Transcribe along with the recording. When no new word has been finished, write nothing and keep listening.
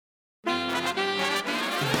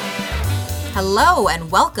Hello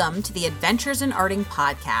and welcome to the Adventures in Arting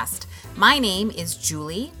podcast. My name is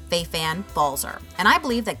Julie Fei-Fan Balzer, and I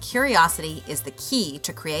believe that curiosity is the key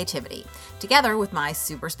to creativity. Together with my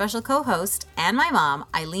super special co-host and my mom,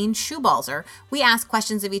 Eileen Schubalzer, we ask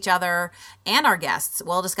questions of each other and our guests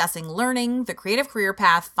while discussing learning, the creative career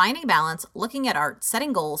path, finding balance, looking at art,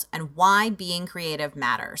 setting goals, and why being creative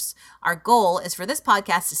matters. Our goal is for this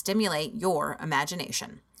podcast to stimulate your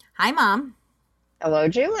imagination. Hi, Mom. Hello,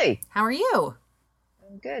 Julie. How are you?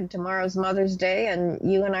 I'm good. Tomorrow's Mother's Day, and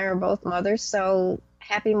you and I are both mothers, so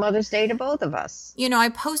happy Mother's Day to both of us. You know, I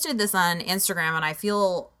posted this on Instagram, and I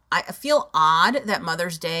feel odd that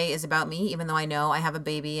Mother's Day is about me, even though I know I have a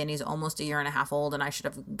baby and he's almost a year and a half old, and I should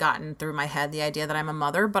have gotten through my head the idea that I'm a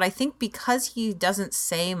mother. But I think because he doesn't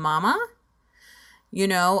say mama, you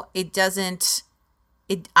know, it doesn't.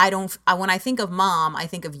 When I think of mom, I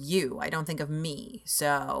think of you. I don't think of me.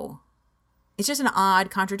 So it's just an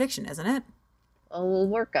odd contradiction, isn't it? Well, we'll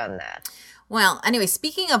work on that. Well, anyway,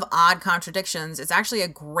 speaking of odd contradictions, it's actually a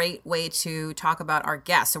great way to talk about our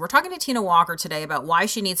guest. So we're talking to Tina Walker today about why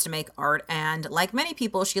she needs to make art. And like many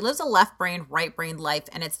people, she lives a left-brained, right-brained life,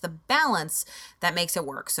 and it's the balance that makes it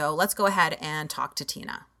work. So let's go ahead and talk to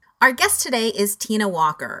Tina. Our guest today is Tina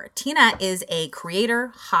Walker. Tina is a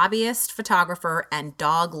creator, hobbyist, photographer, and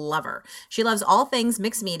dog lover. She loves all things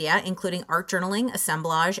mixed media, including art journaling,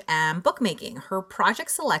 assemblage, and bookmaking. Her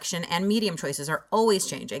project selection and medium choices are always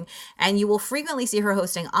changing, and you will frequently see her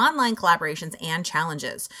hosting online collaborations and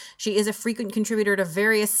challenges. She is a frequent contributor to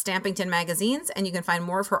various Stampington magazines, and you can find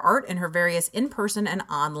more of her art in her various in-person and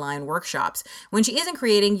online workshops. When she isn't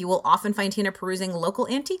creating, you will often find Tina perusing local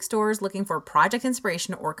antique stores looking for project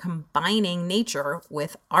inspiration or combining nature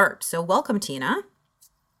with art. So welcome, Tina.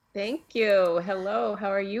 Thank you. Hello. How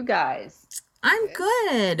are you guys? I'm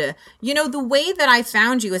good. You know, the way that I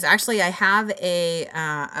found you is actually I have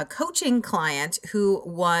a coaching client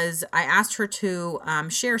I asked her to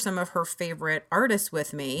share some of her favorite artists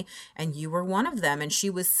with me, and you were one of them, and she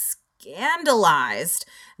was scandalized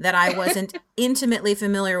that I wasn't intimately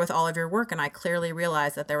familiar with all of your work, and I clearly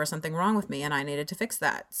realized that there was something wrong with me and I needed to fix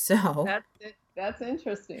that. So That's it. That's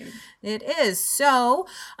interesting. it is. So,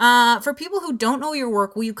 for people who don't know your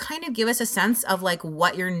work, will you kind of give us a sense of like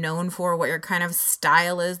what you're known for, what your kind of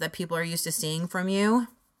style is that people are used to seeing from you?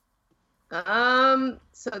 Well,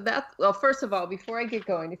 first of all, before I get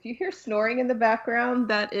going, if you hear snoring in the background,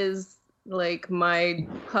 that is like my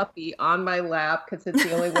puppy on my lap because it's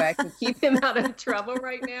the only way I can keep him out of trouble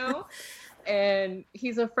right now. And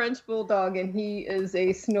he's a French bulldog, and he is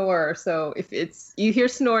a snorer. So if you hear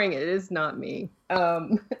snoring, it is not me.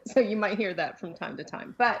 So you might hear that from time to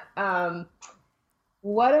time. But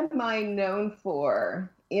what am I known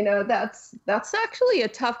for? You know, that's actually a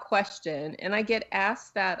tough question, and I get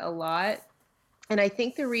asked that a lot. And I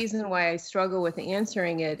think the reason why I struggle with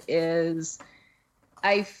answering it is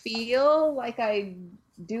I feel like I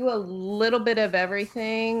do a little bit of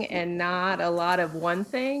everything and not a lot of one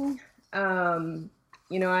thing.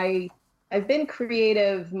 You know, I've been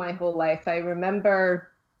creative my whole life. I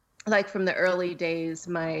remember, like, from the early days,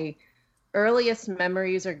 my earliest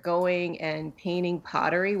memories are going and painting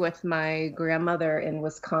pottery with my grandmother in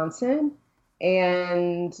Wisconsin.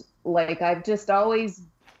 And like, I've just always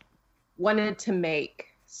wanted to make.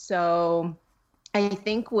 So I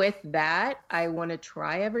think with that, I want to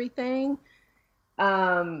try everything.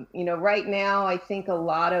 You know, right now, I think a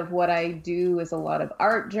lot of what I do is a lot of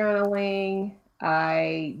art journaling.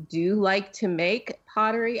 I do like to make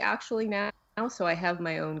pottery actually now. So I have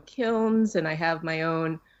my own kilns, and I have my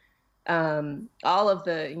own, all of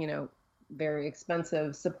the, you know, very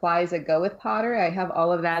expensive supplies that go with pottery. I have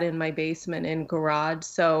all of that in my basement and garage.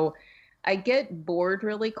 So I get bored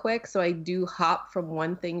really quick. So I do hop from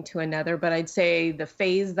one thing to another. But I'd say the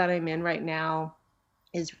phase that I'm in right now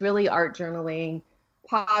is really art journaling,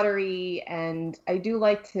 pottery, and I do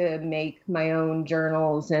like to make my own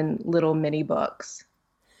journals and little mini books.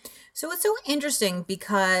 So it's so interesting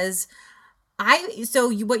because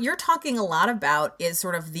what you're talking a lot about is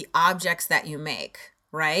sort of the objects that you make,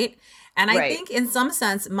 right? And I Right. think in some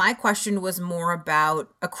sense, my question was more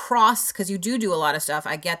about across, because you do a lot of stuff.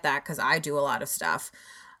 I get that because I do a lot of stuff.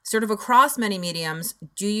 Sort of across many mediums,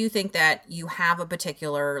 do you think that you have a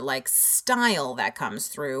particular like style that comes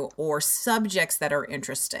through or subjects that are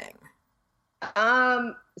interesting?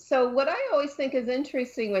 So what I always think is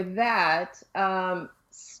interesting with that,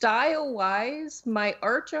 style wise, my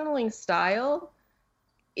art journaling style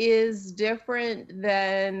is different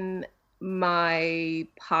than my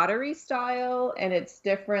pottery style, and it's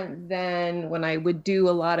different than when I would do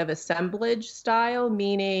a lot of assemblage style,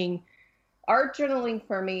 meaning art journaling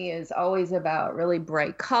for me is always about really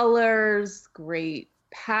bright colors, great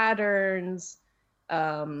patterns,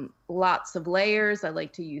 lots of layers. I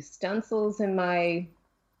like to use stencils in my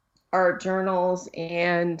art journals.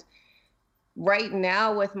 And right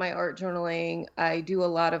now with my art journaling, I do a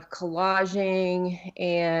lot of collaging,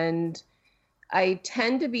 and I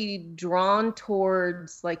tend to be drawn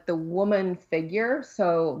towards like the woman figure.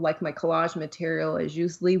 So like my collage material is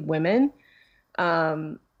usually women.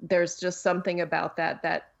 There's just something about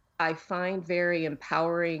that I find very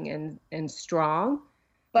empowering and strong.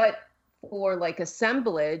 But for like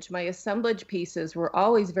assemblage, my assemblage pieces were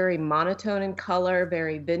always very monotone in color,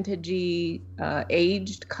 very vintagey,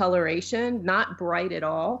 aged coloration, not bright at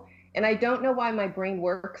all. And I don't know why my brain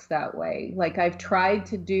works that way. Like I've tried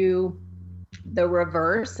to do the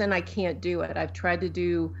reverse and I can't do it. I've tried to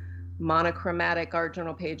do monochromatic art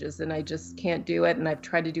journal pages and I just can't do it. And I've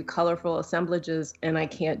tried to do colorful assemblages and I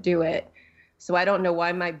can't do it. So I don't know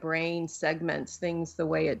why my brain segments things the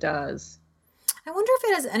way it does. I wonder if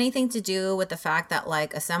it has anything to do with the fact that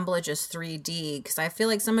like assemblage is 3D, because I feel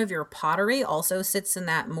like some of your pottery also sits in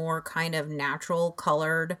that more kind of natural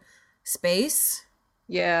colored space.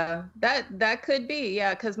 Yeah, that could be.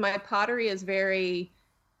 Yeah, because my pottery is very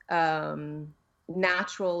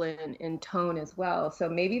natural in tone as well. So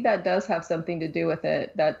maybe that does have something to do with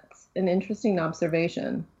it. That's an interesting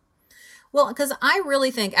observation. Well, because I really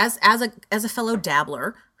think as a fellow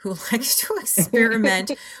dabbler who likes to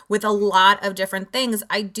experiment with a lot of different things,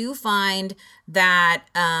 I do find that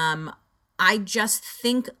I just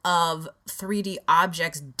think of 3D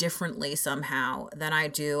objects differently somehow than I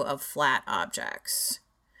do of flat objects.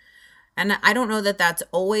 And I don't know that that's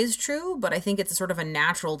always true, but I think it's sort of a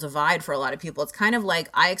natural divide for a lot of people. It's kind of like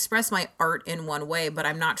I express my art in one way, but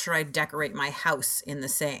I'm not sure I decorate my house in the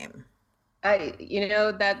same.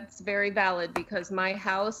 That's very valid because my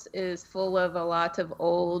house is full of a lot of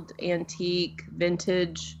old, antique,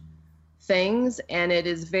 vintage things, and it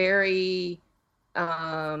is very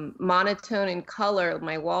monotone in color.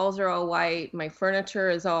 My walls are all white. My furniture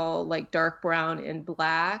is all like dark brown and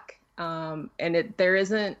black.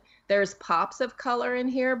 There's pops of color in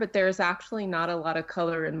here, but there's actually not a lot of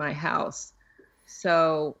color in my house.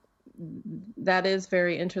 So that is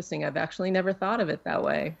very interesting. I've actually never thought of it that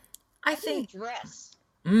way. I think dress.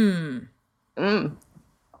 Yeah.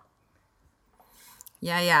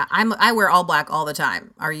 I wear all black all the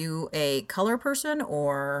time. Are you a color person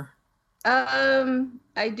or?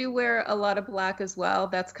 I do wear a lot of black as well.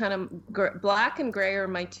 That's kind of black and gray are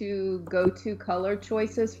my two go-to color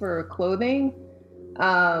choices for clothing.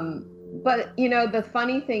 But the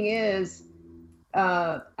funny thing is,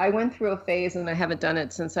 I went through a phase, and I haven't done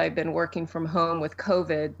it since I've been working from home with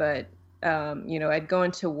COVID, but I'd go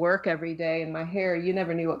into work every day and my hair, you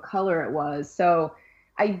never knew what color it was. So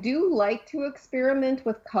I do like to experiment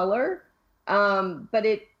with color, but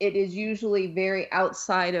it is usually very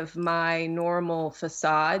outside of my normal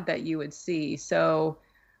facade that you would see. So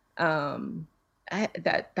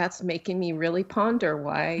that's making me really ponder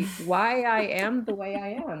why I am the way I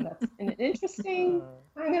am. That's an interesting.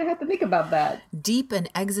 I'm gonna have to think about that. Deep and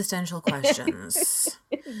existential questions.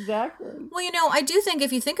 Exactly. Well, I do think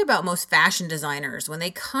if you think about most fashion designers, when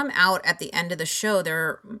they come out at the end of the show,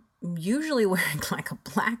 they're usually wearing like a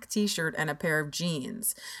black t-shirt and a pair of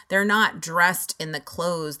jeans. They're not dressed in the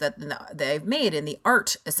clothes that they've made, in the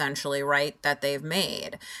art, essentially, right, that they've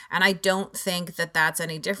made. And I don't think that that's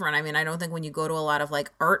any different. I mean, I don't think when you go to a lot of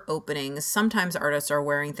like art openings, sometimes artists are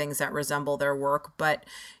wearing things that resemble their work, but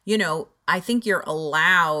I think you're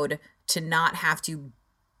allowed to not have to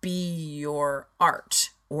be your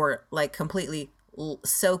art or like completely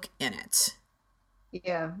soak in it.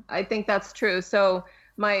 Yeah, I think that's true. So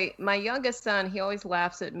my youngest son, he always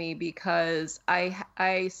laughs at me because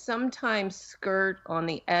I sometimes skirt on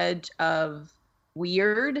the edge of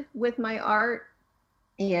weird with my art.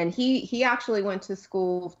 And he actually went to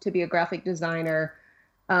school to be a graphic designer.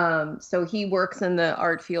 So he works in the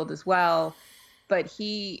art field as well. But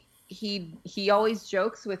he always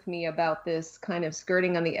jokes with me about this kind of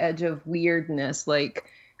skirting on the edge of weirdness. Like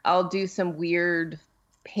I'll do some weird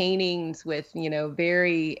paintings with,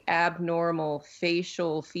 very abnormal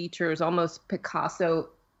facial features, almost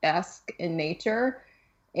Picasso-esque in nature.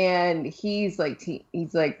 And he's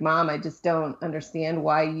like, Mom, I just don't understand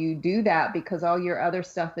why you do that, because all your other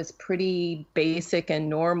stuff is pretty basic and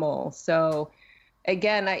normal. So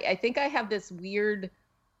again, I think I have this weird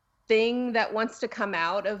thing that wants to come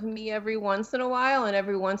out of me every once in a while, and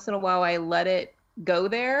every once in a while I let it go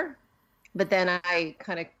there, but then I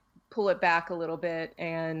kind of pull it back a little bit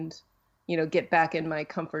and get back in my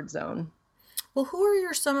comfort zone. Well, who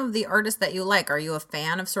are some of the artists that you like? Are you a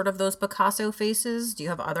fan of sort of those Picasso faces? Do you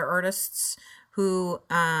have other artists who,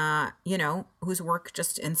 whose work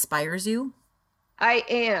just inspires you? I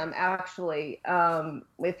am actually.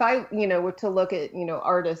 If I, were to look at,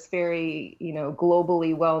 artists very,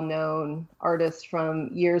 globally well-known artists from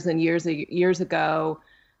years and years ago,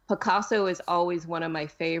 Picasso is always one of my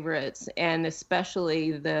favorites, and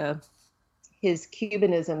especially his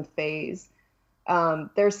Cubanism phase.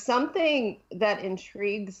 There's something that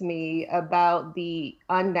intrigues me about the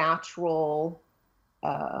unnatural,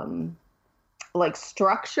 like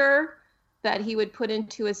structure that he would put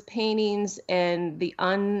into his paintings and the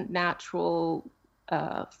unnatural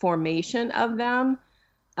formation of them.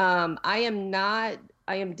 I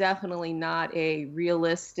am definitely not a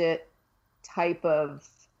realistic type of,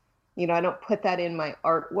 I don't put that in my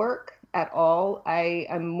artwork at all. I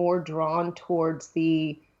am more drawn towards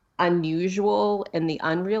the unusual and the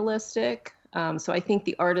unrealistic. So I think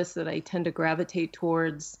the artists that I tend to gravitate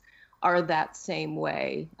towards are that same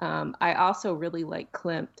way. I also really like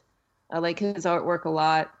Klimt. I like his artwork a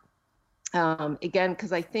lot. Again,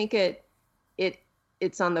 because I think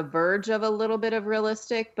it's on the verge of a little bit of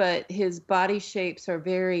realistic, but his body shapes are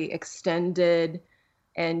very extended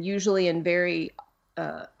and usually in very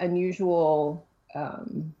unusual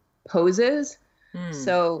poses.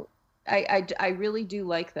 So I really do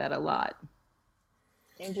like that a lot.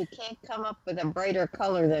 And you can't come up with a brighter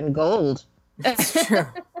color than gold. That's true.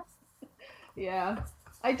 Yeah.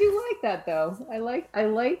 I do like that though. I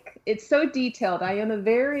like it's so detailed. I am a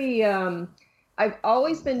very I've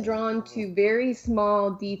always been drawn to very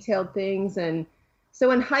small detailed things, and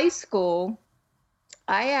so in high school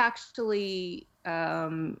I actually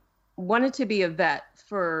wanted to be a vet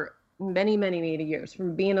for many years.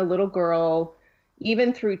 From being a little girl,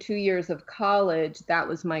 even through 2 years of college, that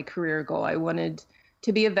was my career goal. I wanted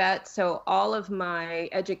to be a vet. So all of my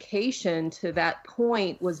education to that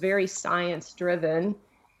point was very science driven.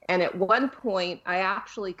 And at one point, I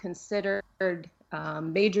actually considered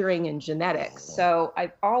majoring in genetics. So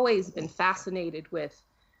I've always been fascinated with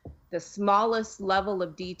the smallest level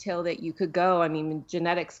of detail that you could go. I mean,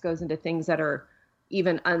 genetics goes into things that are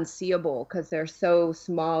even unseeable because they're so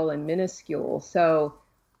small and minuscule. So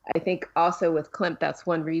I think also with Klimt, that's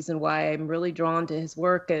one reason why I'm really drawn to his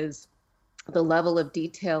work, is the level of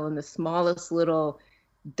detail, and the smallest little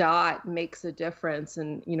dot makes a difference.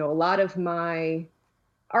 And, a lot of my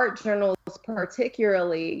art journals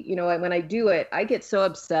particularly, when I do it, I get so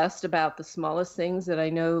obsessed about the smallest things that I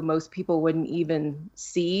know most people wouldn't even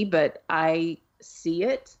see, but I see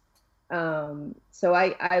it. So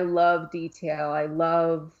I love detail. I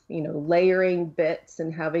love, layering bits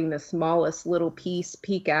and having the smallest little piece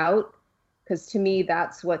peek out, because to me,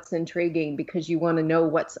 that's what's intriguing, because you want to know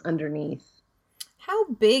what's underneath. How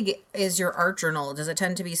big is your art journal? Does it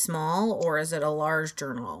tend to be small, or is it a large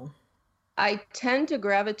journal? I tend to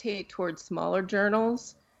gravitate towards smaller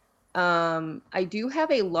journals. I do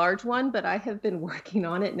have a large one, but I have been working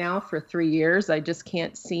on it now for 3 years. I just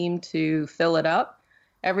can't seem to fill it up.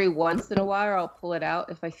 Every once in a while, I'll pull it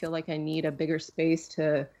out if I feel like I need a bigger space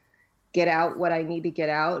to get out what I need to get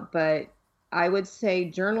out. But I would say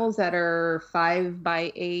journals that are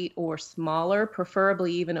 5x8 or smaller,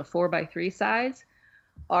 preferably even a 4x3 size,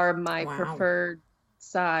 are my preferred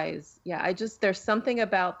size. Yeah, there's something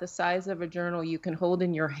about the size of a journal you can hold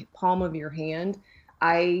in your palm of your hand.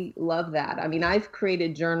 I love that. I mean, I've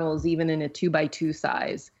created journals even in a 2x2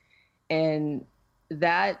 size, and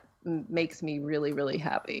that makes me really, really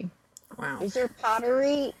happy. Wow. Is your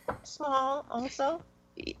pottery small also?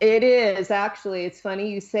 It is, actually. It's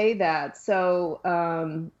funny you say that. So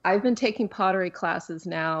I've been taking pottery classes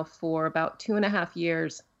now for about 2.5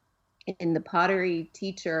 years. And the pottery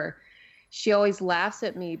teacher, she always laughs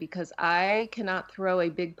at me because I cannot throw a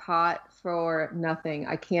big pot for nothing.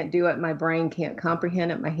 I can't do it. My brain can't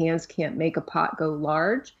comprehend it. My hands can't make a pot go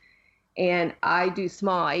large. And I do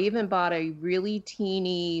small. I even bought a really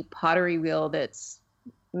teeny pottery wheel that's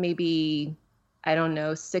maybe, I don't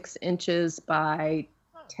know, 6 inches by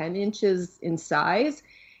 10 inches in size.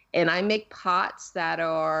 And I make pots that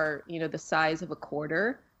are, the size of a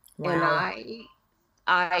quarter. Wow. And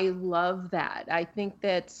I love that. I think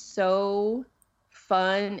that's so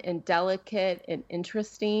fun and delicate and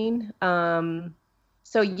interesting.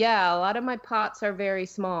 So yeah, a lot of my pots are very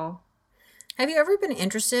small. Have you ever been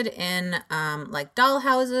interested in like doll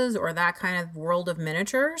houses or that kind of world of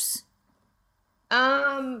miniatures?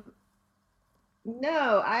 No,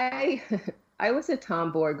 I I was a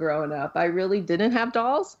tomboy growing up. I really didn't have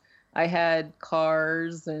dolls. I had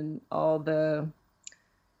cars and all the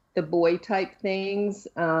boy type things.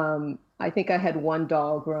 I think I had one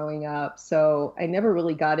doll growing up, so I never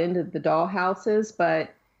really got into the doll houses,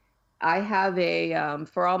 but I have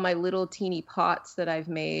for all my little teeny pots that I've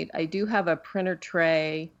made, I do have a printer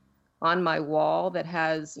tray on my wall that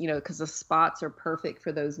has, because the spots are perfect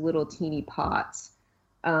for those little teeny pots.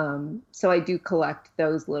 So I do collect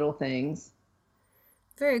those little things.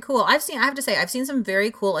 Very cool. I have to say, I've seen some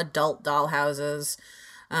very cool adult doll houses,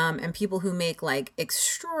 and people who make like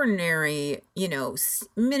extraordinary,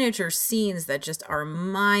 miniature scenes that just are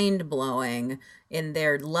mind blowing in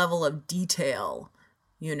their level of detail.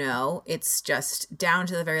 It's just down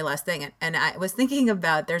to the very last thing. And I was thinking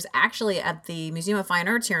about, there's actually at the Museum of Fine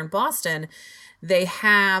Arts here in Boston, they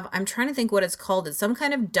have, I'm trying to think what it's called. It's some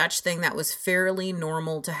kind of Dutch thing that was fairly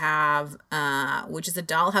normal to have, which is a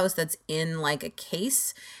dollhouse that's in like a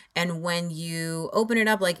case. And when you open it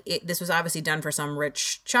up, this was obviously done for some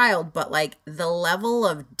rich child, but like the level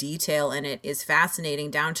of detail in it is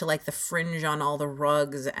fascinating, down to like the fringe on all the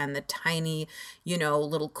rugs and the tiny,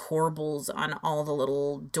 little corbels on all the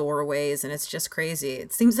little doorways. And it's just crazy.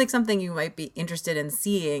 It seems like something you might be interested in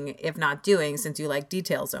seeing, if not doing, since you like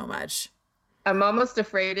detail so much. I'm almost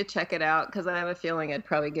afraid to check it out because I have a feeling I'd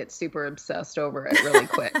probably get super obsessed over it really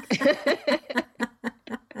quick.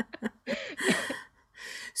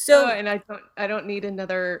 So, and I don't need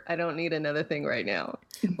another thing right now.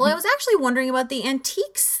 Well, I was actually wondering about the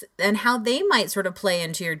antiques and how they might sort of play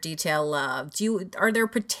into your detail love. Are there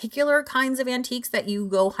particular kinds of antiques that you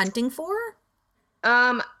go hunting for?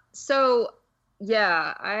 So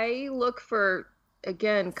yeah, I look for,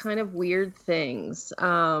 again, kind of weird things.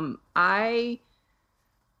 I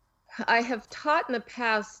have taught in the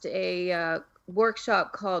past a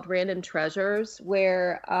workshop called Random Treasures,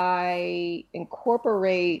 where I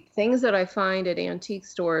incorporate things that I find at antique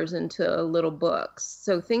stores into little books.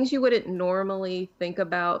 So things you wouldn't normally think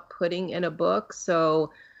about putting in a book.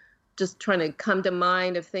 So just trying to come to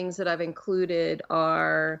mind of things that I've included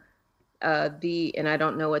are and I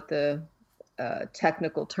don't know what the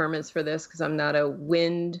technical term is for this because I'm not a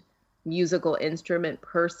wind musical instrument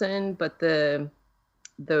person, but the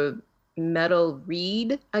metal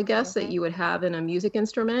reed, I guess, that you would have in a music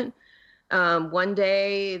instrument. One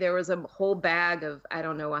day there was a whole bag of, I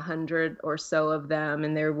don't know, 100 or so of them.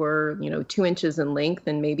 And there were, 2 inches in length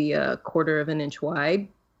and maybe a quarter of an inch wide.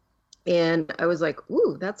 And I was like,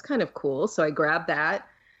 ooh, that's kind of cool. So I grabbed that,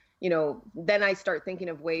 then I start thinking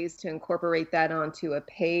of ways to incorporate that onto a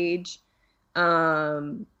page.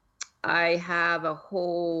 I have a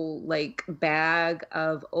whole bag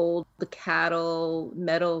of old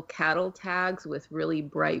metal cattle tags with really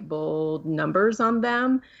bright, bold numbers on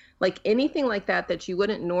them. Like anything like that you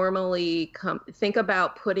wouldn't normally think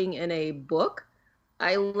about putting in a book.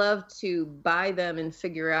 I love to buy them and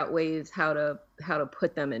figure out ways how to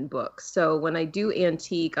put them in books. So when I do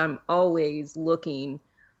antique, I'm always looking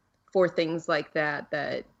for things like that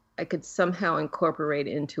I could somehow incorporate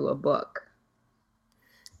into a book.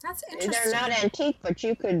 That's interesting. They're not antique, but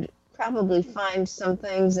you could probably find some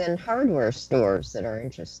things in hardware stores that are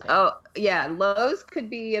interesting. Oh, yeah. Lowe's could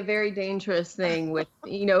be a very dangerous thing with,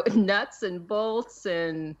 nuts and bolts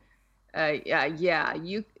and yeah.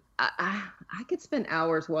 I could spend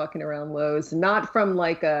hours walking around Lowe's, not from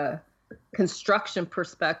like a construction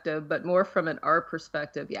perspective, but more from an art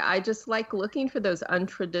perspective. Yeah, I just like looking for those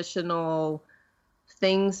untraditional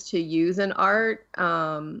things to use in art,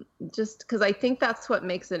 just because I think that's what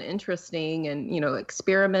makes it interesting, and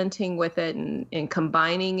experimenting with it and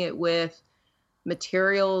combining it with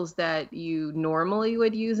materials that you normally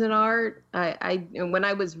would use in art. And when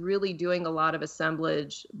I was really doing a lot of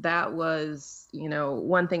assemblage, that was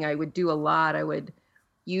one thing I would do a lot. I would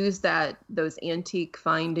use those antique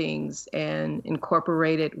findings and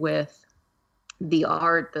incorporate it with the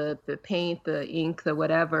art, the paint, the ink, the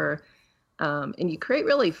whatever. And you create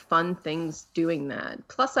really fun things doing that.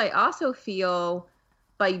 Plus, I also feel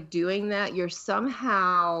by doing that, you're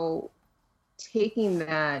somehow taking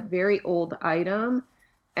that very old item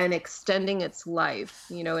and extending its life.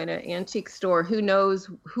 In an antique store, who knows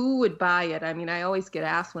who would buy it? I mean, I always get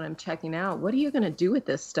asked when I'm checking out, what are you going to do with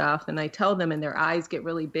this stuff? And I tell them, and their eyes get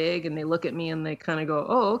really big and they look at me and they kind of go,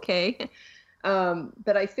 oh, okay.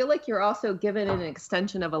 But I feel like you're also given an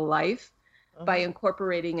extension of a life by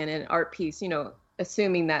incorporating in an art piece,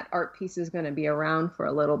 assuming that art piece is going to be around for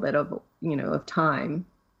a little bit of, of time.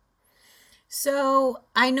 So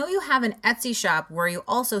I know you have an Etsy shop where you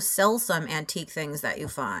also sell some antique things that you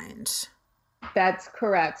find. That's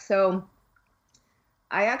correct. So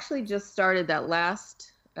I actually just started that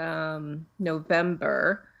last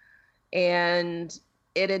November, and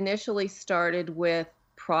it initially started with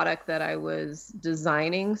product that I was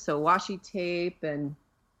designing. So washi tape and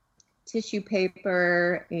tissue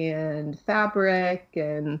paper and fabric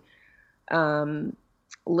and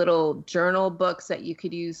little journal books that you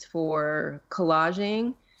could use for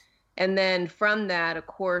collaging. And then from that, of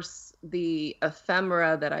course, the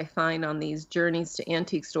ephemera that I find on these journeys to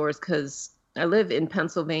antique stores, because I live in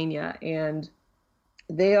Pennsylvania and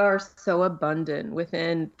they are so abundant.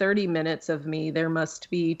 Within 30 minutes of me, there must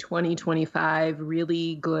be 20, 25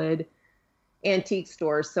 really good antique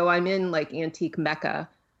stores. So I'm in like antique Mecca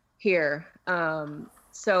here.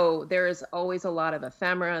 So there's always a lot of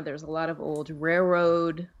ephemera. There's a lot of old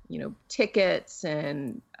railroad, tickets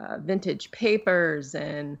and vintage papers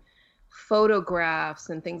and photographs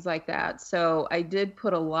and things like that. So I did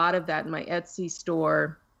put a lot of that in my Etsy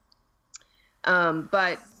store.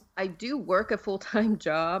 But I do work a full-time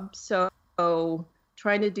job. So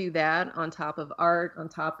trying to do that on top of art, on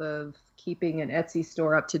top of keeping an Etsy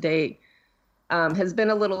store up to date, has been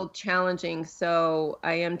a little challenging. So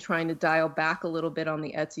I am trying to dial back a little bit on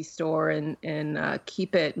the Etsy store and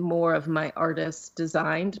keep it more of my artist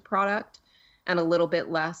designed product and a little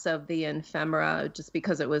bit less of the ephemera, just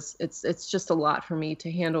because it's just a lot for me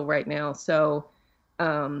to handle right now. So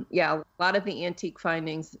yeah, a lot of the antique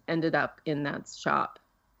findings ended up in that shop.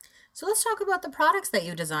 So let's talk about the products that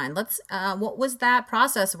you designed. What was that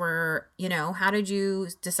process where, how did you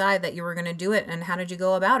decide that you were going to do it and how did you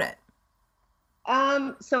go about it?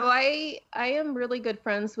 So I am really good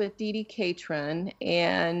friends with Dee Dee Catron,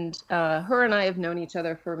 and her and I have known each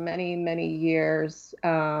other for many, many years.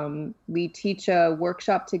 We teach a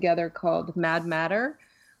workshop together called Mad Matter,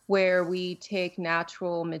 where we take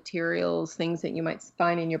natural materials, things that you might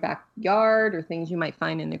find in your backyard or things you might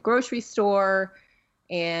find in the grocery store,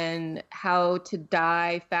 and how to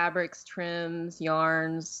dye fabrics, trims,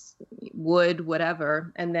 yarns, wood,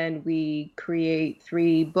 whatever. And then we create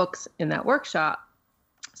 3 books in that workshop.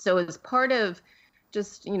 So as part of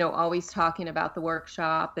just, always talking about the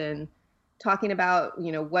workshop and talking about,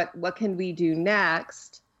 what can we do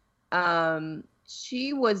next?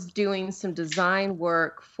 She was doing some design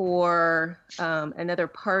work for another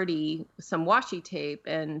party, some washi tape,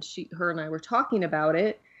 and her and I were talking about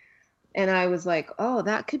it. And I was like, oh,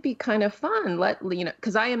 that could be kind of fun.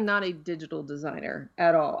 Because I am not a digital designer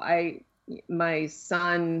at all. My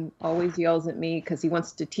son always yells at me because he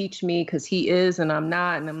wants to teach me because he is and I'm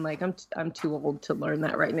not. And I'm like, I'm too old to learn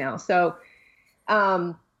that right now. So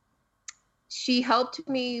she helped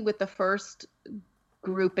me with the first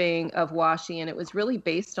grouping of washi, and it was really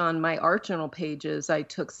based on my art journal pages. I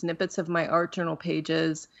took snippets of my art journal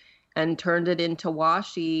pages and turned it into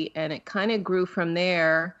washi, and it kind of grew from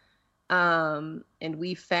there. And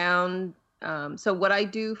we found, so what I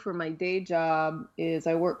do for my day job is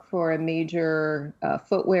I work for a major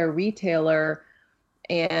footwear retailer,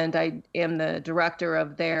 and I am the director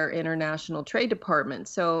of their international trade department.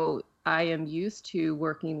 So I am used to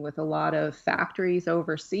working with a lot of factories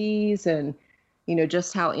overseas and,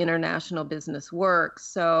 just how international business works.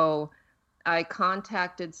 So I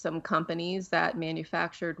contacted some companies that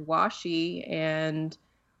manufactured washi and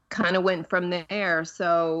kind of went from there.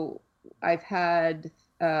 So I've had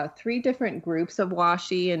 3 different groups of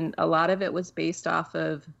washi, and a lot of it was based off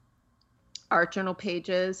of art journal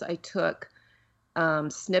pages. I took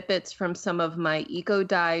snippets from some of my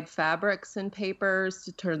eco-dyed fabrics and papers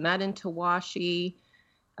to turn that into washi.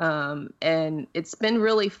 And it's been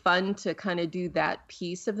really fun to kind of do that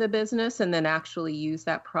piece of the business and then actually use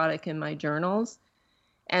that product in my journals.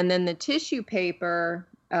 And then the tissue paper,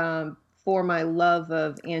 for my love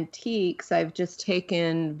of antiques, I've just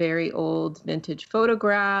taken very old vintage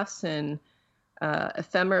photographs and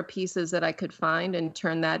ephemera pieces that I could find and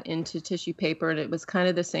turned that into tissue paper. And it was kind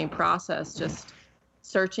of the same process, just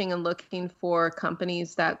searching and looking for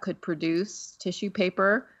companies that could produce tissue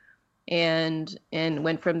paper and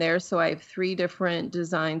went from there. So I have 3 different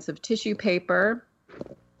designs of tissue paper.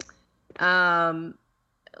 I've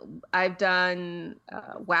done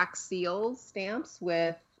wax seal stamps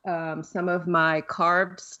with some of my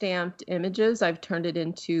carved stamped images. I've turned it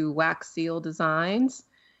into wax seal designs.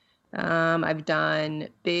 I've done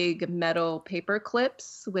big metal paper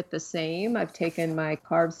clips with the same. I've taken my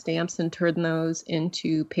carved stamps and turned those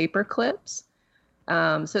into paper clips.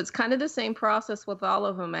 So it's kind of the same process with all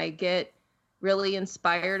of them. I get really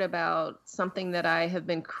inspired about something that I have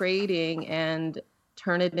been creating and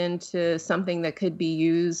turn it into something that could be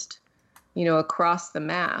used, across the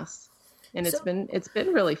mass. And it's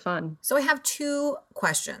been really fun. So I have 2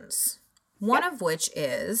 questions. One of which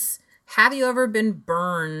is, have you ever been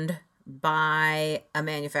burned by a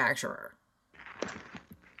manufacturer?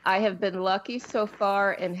 I have been lucky so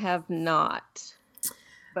far and have not.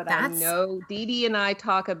 But I know Dee Dee and I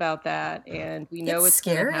talk about that, and we know it's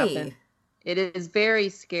going to happen. It is very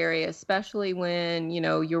scary, especially when,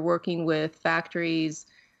 you're working with factories,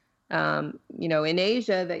 in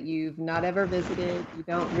Asia that you've not ever visited. You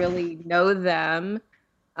don't really know them.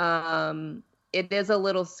 It is a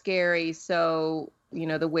little scary. So,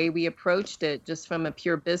 the way we approached it, just from a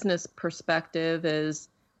pure business perspective, is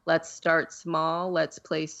let's start small. Let's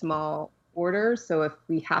place small orders. So if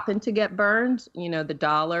we happen to get burned, the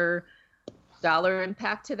dollar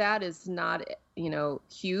impact to that is not,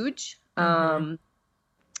 huge. But,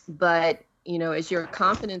 as your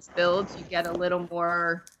confidence builds, you get a little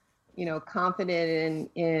more, confident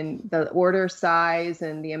in the order size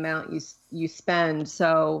and the amount you spend.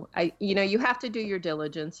 So you have to do your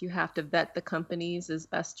diligence. You have to vet the companies as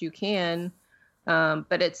best you can.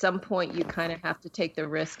 But at some point you kind of have to take the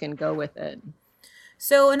risk and go with it.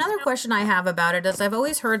 So another question I have about it is I've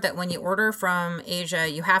always heard that when you order from Asia,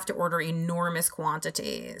 you have to order enormous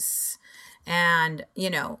quantities and,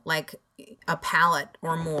 like a pallet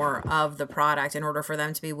or more of the product in order for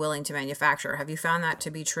them to be willing to manufacture. Have you found that to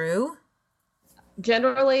be true?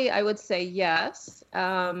 Generally, I would say yes.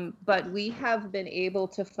 But we have been able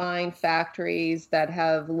to find factories that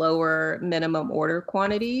have lower minimum order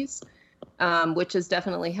quantities. Which has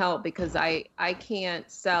definitely helped because I can't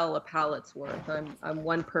sell a pallet's worth. I'm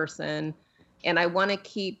one person, and I want to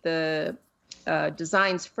keep the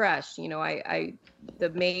designs fresh. The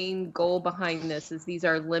main goal behind this is these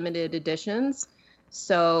are limited editions.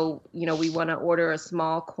 So, we want to order a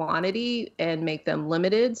small quantity and make them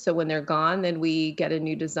limited. So when they're gone, then we get a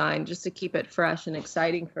new design just to keep it fresh and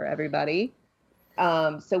exciting for everybody.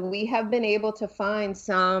 So we have been able to find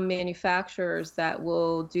some manufacturers that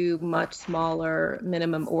will do much smaller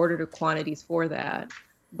minimum order quantities for that.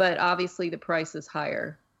 But obviously the price is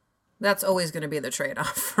higher. That's always going to be the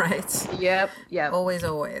trade-off, right? Yep. Always,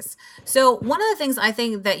 always. So one of the things I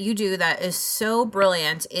think that you do that is so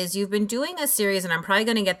brilliant is you've been doing a series, and I'm probably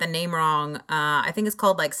going to get the name wrong. I think it's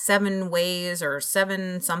called like 7 Ways or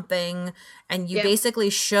 7 something. And you basically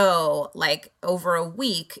show like over a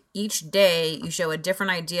week, each day you show a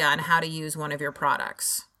different idea on how to use one of your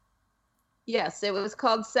products. Yes, it was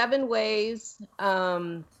called 7 Ways.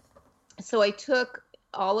 So I took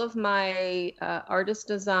all of my artist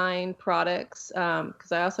design products,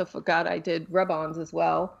 because I also forgot I did rub-ons as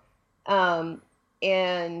well,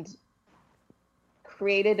 and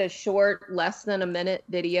created a short, less than a minute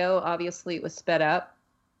video. Obviously, it was sped up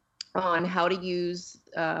on how to use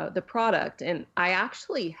the product. And I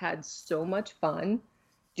actually had so much fun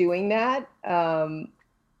doing that.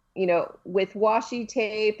 With washi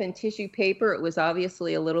tape and tissue paper, it was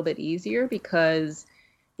obviously a little bit easier because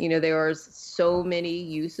there are so many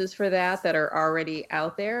uses for that are already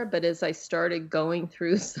out there. But as I started going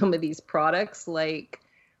through some of these products, like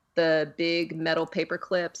the big metal paper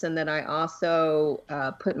clips, and then I also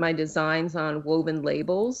put my designs on woven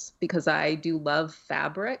labels because I do love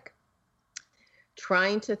fabric,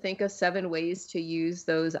 trying to think of 7 ways to use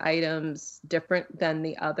those items different than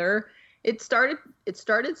the other. It started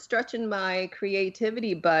stretching my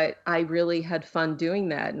creativity, but I really had fun doing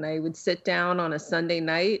that. And I would sit down on a Sunday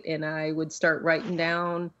night and I would start writing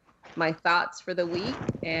down my thoughts for the week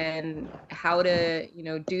and how to,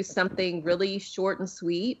 do something really short and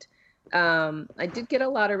sweet. I did get a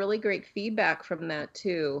lot of really great feedback from that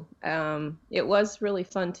too. It was really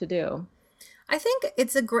fun to do. I think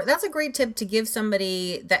that's a great tip to give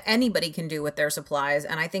somebody that anybody can do with their supplies,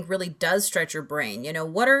 and I think really does stretch your brain.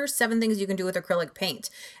 What are 7 things you can do with acrylic paint?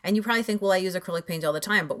 And you probably think, well, I use acrylic paint all the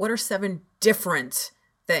time, but what are 7 different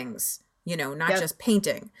things, not just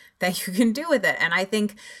painting, that you can do with it? And I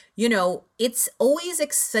think, it's always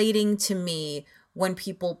exciting to me when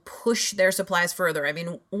people push their supplies further. I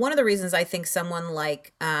mean, one of the reasons I think someone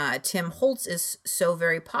like Tim Holtz is so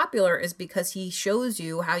very popular is because he shows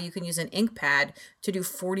you how you can use an ink pad to do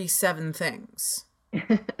 47 things.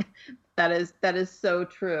 That is so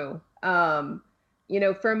true.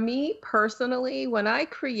 For me personally, when I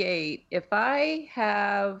create, if I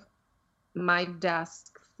have my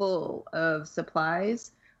desk full of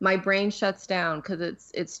supplies, my brain shuts down because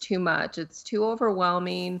it's too much. It's too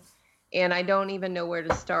overwhelming. And I don't even know where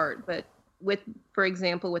to start. But for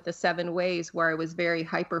example, with the 7 Ways, where I was very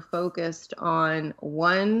hyper-focused on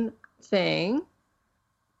one thing,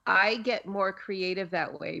 I get more creative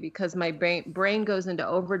that way because my brain goes into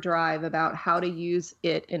overdrive about how to use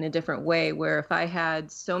it in a different way, where if I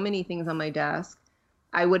had so many things on my desk,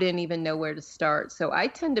 I wouldn't even know where to start. So I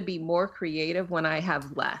tend to be more creative when I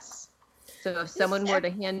have less. So if someone were to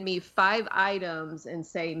hand me 5 items and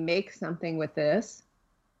say, make something with this,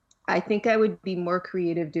 I think I would be more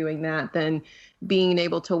creative doing that than being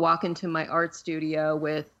able to walk into my art studio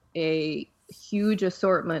with a huge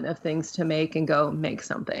assortment of things to make and go make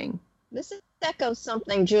something. This echoes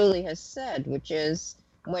something Julie has said, which is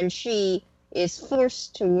when she is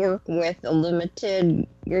forced to work with a limited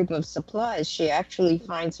group of supplies, she actually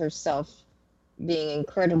finds herself being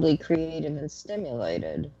incredibly creative and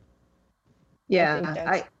stimulated. Yeah, I think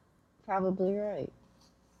that's probably right.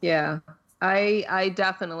 Yeah, I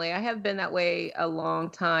definitely, I have been that way a long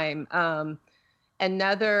time.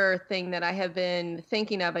 Another thing that I have been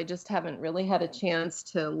thinking of, I just haven't really had a chance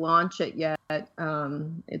to launch it yet.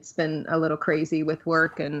 It's been a little crazy with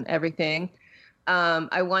work and everything.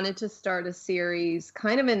 I wanted to start a series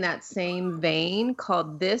kind of in that same vein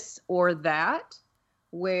called This or That,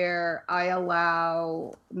 where I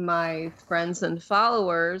allow my friends and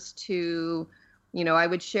followers to, I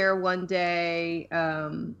would share one day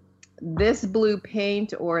this blue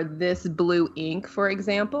paint or this blue ink, for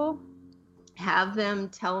example, have them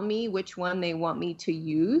tell me which one they want me to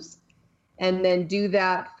use, and then do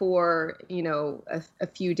that for, a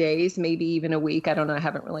few days, maybe even a week. I don't know. I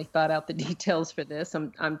haven't really thought out the details for this.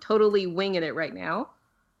 I'm totally winging it right now.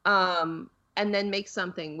 And then make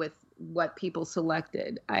something with what people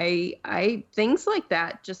selected. I things like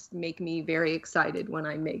that just make me very excited when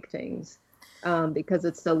I make things, because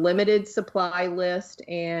it's a limited supply list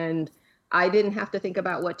and I didn't have to think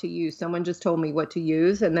about what to use. Someone just told me what to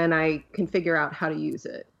use, and then I can figure out how to use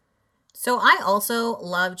it. So I also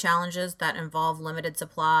love challenges that involve limited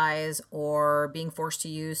supplies or being forced to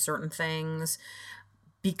use certain things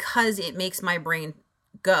because it makes my brain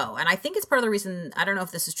go. And I think it's part of the reason, I don't know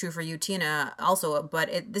if this is true for you, Tina, also, but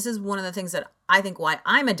this is one of the things that I think why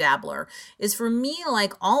I'm a dabbler is, for me,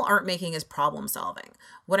 like, all art making is problem solving.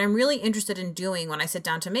 What I'm really interested in doing when I sit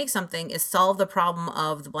down to make something is solve the problem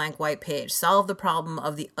of the blank white page, solve the problem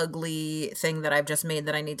of the ugly thing that I've just made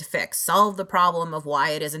that I need to fix, solve the problem of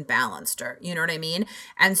why it isn't balanced, or, you know what I mean?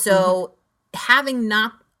 And so having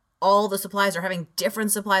not all the supplies or having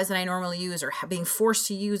different supplies than I normally use or being forced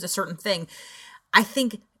to use a certain thing, I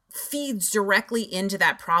think feeds directly into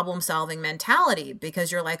that problem solving mentality,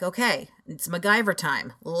 because you're like, okay, it's MacGyver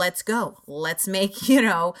time. Let's go. Let's make,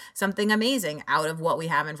 something amazing out of what we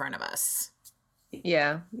have in front of us.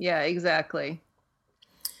 Yeah, exactly.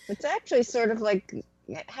 It's actually sort of like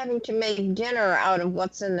having to make dinner out of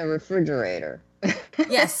what's in the refrigerator.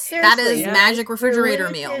 Yes, that is magic refrigerator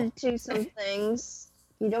meal. To some things,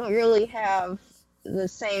 you don't really have the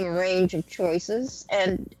same range of choices,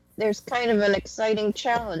 and there's kind of an exciting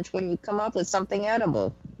challenge when you come up with something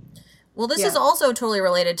edible. Well, this is also totally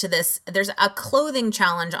related to this. There's a clothing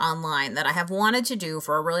challenge online that I have wanted to do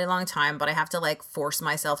for a really long time, but I have to force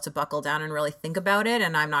myself to buckle down and really think about it.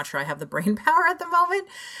 And I'm not sure I have the brain power at the moment,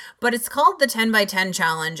 but it's called the 10 by 10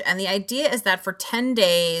 challenge. And the idea is that for 10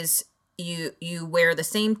 days, you wear the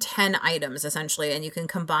same 10 items essentially, and you can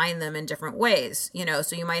combine them in different ways,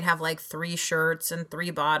 so you might have 3 shirts and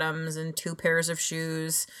 3 bottoms and 2 pairs of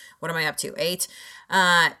shoes. What am I up to? 8,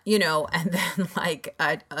 and then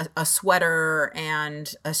a sweater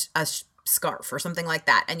and a scarf or something like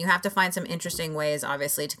that. And you have to find some interesting ways,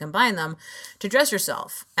 obviously, to combine them to dress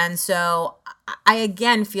yourself. And so I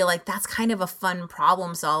again feel like that's kind of a fun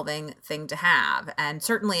problem solving thing to have. And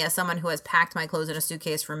certainly as someone who has packed my clothes in a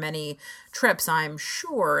suitcase for many trips, I'm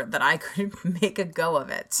sure that I could make a go of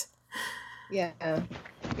it. Yeah.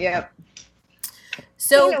 Yep.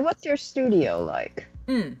 So what's your studio like?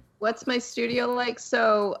 What's my studio like?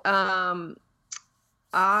 So,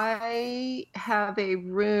 I have a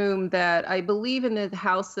room that I believe in the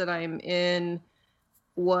house that I'm in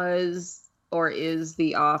was or is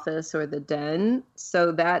the office or the den.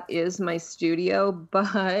 So that is my studio,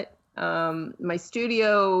 but my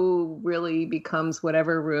studio really becomes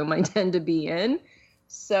whatever room I tend to be in.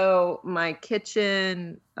 So my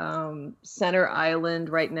kitchen, center island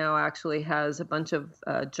right now actually has a bunch of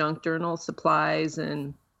junk journal supplies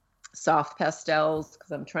and soft pastels,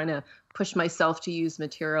 because I'm trying to push myself to use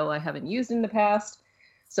material I haven't used in the past.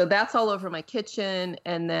 So that's all over my kitchen.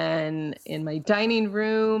 And then in my dining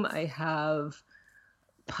room, I have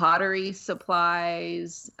pottery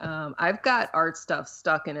supplies. I've got art stuff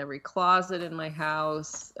stuck in every closet in my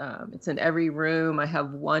house. It's in every room. I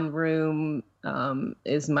have one room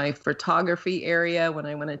is my photography area when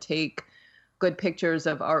I want to take good pictures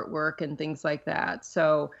of artwork and things like that.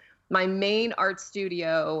 So my main art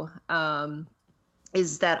studio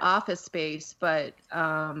is that office space, but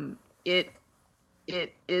it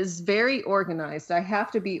is very organized. I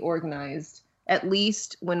have to be organized, at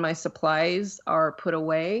least when my supplies are put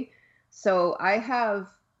away. So I have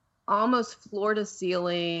almost floor to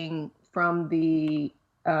ceiling from the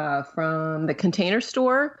Container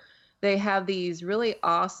Store. They have these really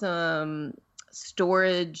awesome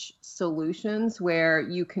storage solutions where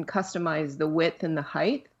you can customize the width and the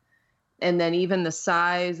height, and then even the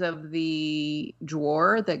size of the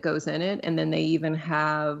drawer that goes in it. And then they even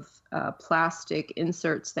have plastic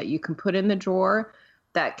inserts that you can put in the drawer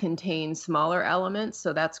that contain smaller elements.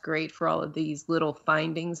 So that's great for all of these little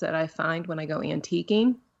findings that I find when I go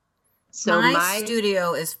antiquing. So my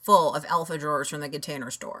studio is full of Elfa drawers from the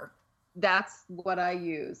Container Store. That's what I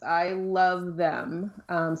use. I love them.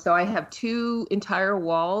 So I have 2 entire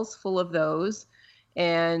walls full of those,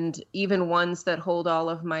 and even ones that hold all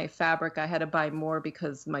of my fabric. I had to buy more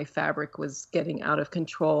because my fabric was getting out of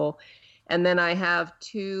control. And then I have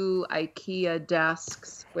 2 IKEA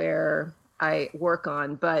desks where I work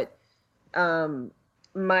on. But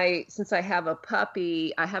since I have a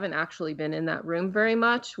puppy, I haven't actually been in that room very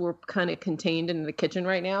much. We're kind of contained in the kitchen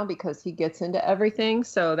right now because he gets into everything.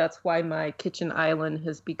 So that's why my kitchen island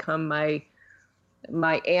has become my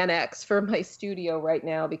annex for my studio right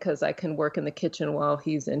now, because I can work in the kitchen while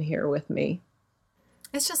he's in here with me.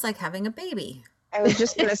 It's just like having a baby. I was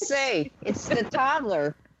just going to say, it's the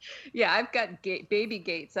toddler. Yeah, I've got baby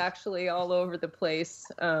gates actually all over the place,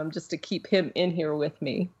 just to keep him in here with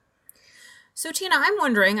me. So Tina, I'm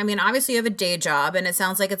wondering, I mean, obviously you have a day job, and it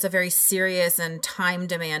sounds like it's a very serious and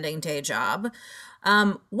time-demanding day job.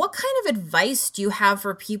 What kind of advice do you have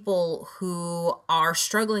for people who are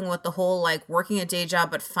struggling with the whole, like, working a day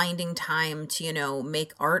job but finding time to,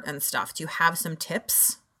 make art and stuff? Do you have some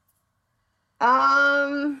tips?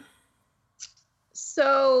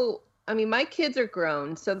 So, I mean, my kids are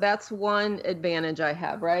grown, so that's one advantage I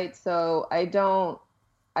have, right? So I don't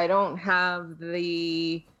have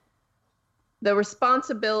the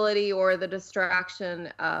responsibility or the distraction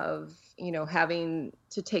of, having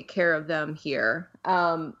to take care of them here.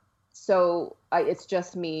 So it's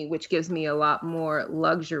just me, which gives me a lot more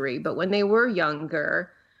luxury. But when they were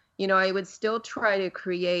younger, I would still try to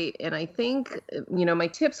create. And I think, my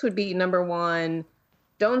tips would be, number one,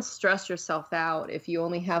 don't stress yourself out. If you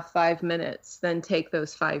only have 5 minutes, then take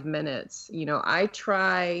those 5 minutes. I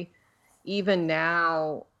try even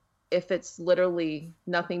now, if it's literally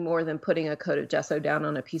nothing more than putting a coat of gesso down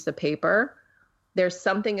on a piece of paper, there's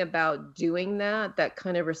something about doing that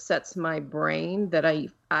kind of resets my brain that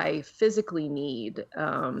I physically need.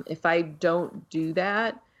 If I don't do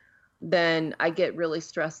that, then I get really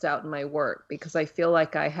stressed out in my work because I feel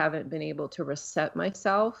like I haven't been able to reset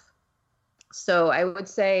myself. So I would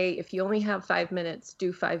say if you only have 5 minutes,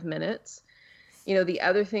 do 5 minutes. The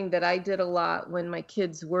other thing that I did a lot when my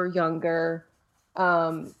kids were younger,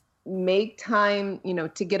 make time,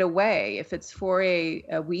 to get away. If it's for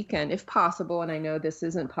a weekend, if possible, and I know this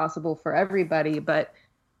isn't possible for everybody, but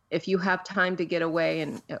if you have time to get away,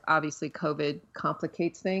 and obviously COVID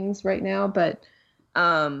complicates things right now, but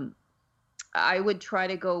I would try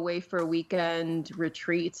to go away for weekend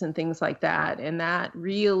retreats and things like that. And that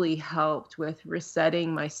really helped with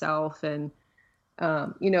resetting myself and,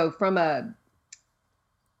 from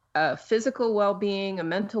a physical well-being, a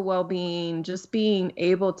mental well-being, just being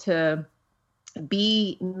able to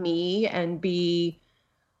be me and be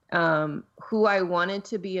who I wanted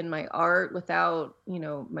to be in my art without,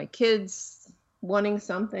 my kids wanting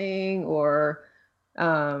something or,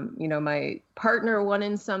 my partner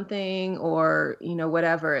wanting something or,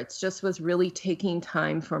 whatever. It's just was really taking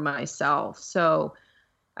time for myself. So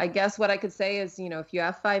I guess what I could say is, if you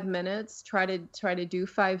have 5 minutes, try to do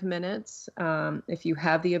 5 minutes. If you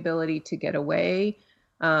have the ability to get away,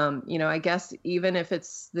 I guess even if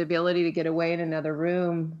it's the ability to get away in another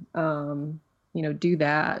room, do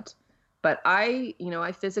that. But I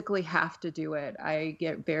physically have to do it. I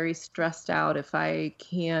get very stressed out if I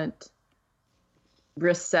can't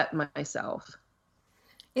reset myself.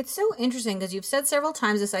 It's so interesting because you've said several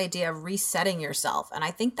times this idea of resetting yourself. And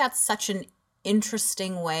I think that's such an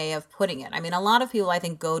interesting way of putting it. I mean, a lot of people, I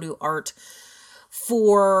think, go to art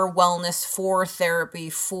for wellness, for therapy,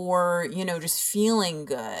 for, just feeling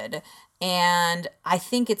good. And I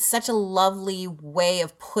think it's such a lovely way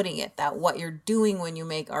of putting it, that what you're doing when you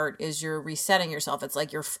make art is you're resetting yourself. It's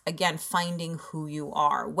like you're, again, finding who you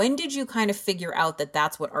are. When did you kind of figure out that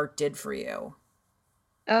that's what art did for you?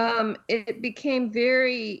 It became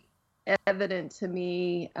very evident to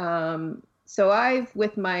me. So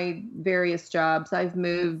with my various jobs, I've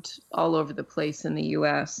moved all over the place in the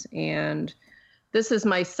U.S. and this is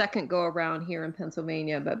my second go around here in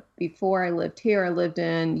Pennsylvania. But before I lived here, I lived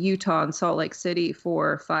in Utah and Salt Lake City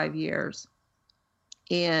for 5 years.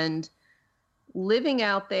 And living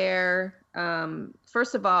out there,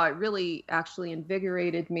 first of all, it really actually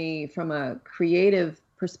invigorated me from a creative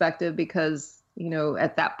perspective because,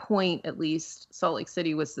 at that point, at least, Salt Lake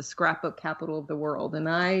City was the scrapbook capital of the world. And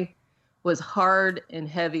I was hard and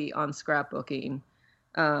heavy on scrapbooking.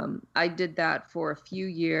 I did that for a few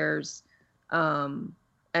years, and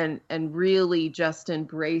really just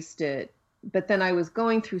embraced it. But then I was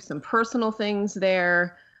going through some personal things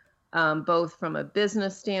there, both from a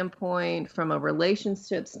business standpoint, from a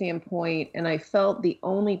relationship standpoint, and I felt the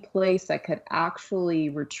only place I could actually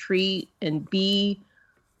retreat and be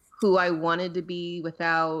who I wanted to be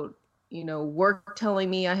without, work telling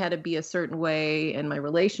me I had to be a certain way and my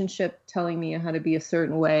relationship telling me I had to be a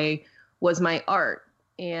certain way, was my art.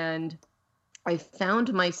 And I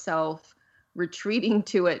found myself retreating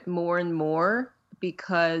to it more and more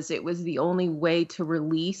because it was the only way to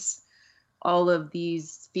release all of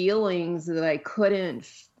these feelings that I couldn't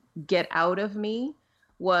get out of me,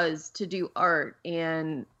 was to do art.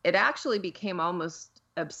 And it actually became almost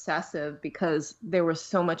obsessive because there was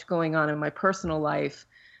so much going on in my personal life.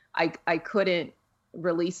 I couldn't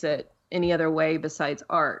release it any other way besides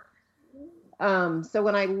art. So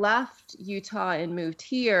when I left Utah and moved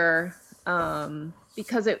here,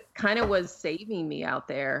 because it kind of was saving me out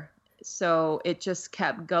there, so it just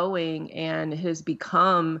kept going and has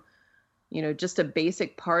become, just a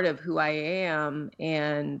basic part of who I am.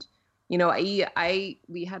 And,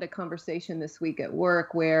 we had a conversation this week at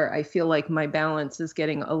work where I feel like my balance is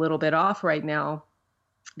getting a little bit off right now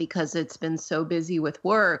because it's been so busy with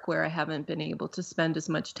work where I haven't been able to spend as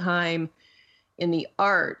much time in the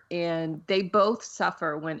art, and they both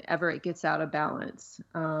suffer whenever it gets out of balance.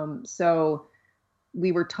 So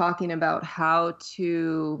we were talking about how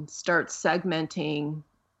to start segmenting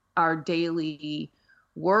our daily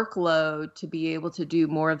workload to be able to do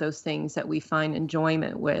more of those things that we find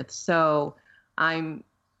enjoyment with. So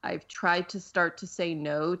I've tried to start to say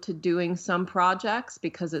no to doing some projects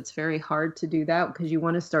because it's very hard to do that because you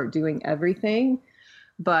want to start doing everything.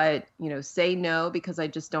 But, say no because I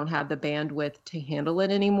just don't have the bandwidth to handle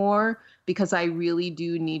it anymore, because I really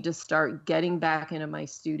do need to start getting back into my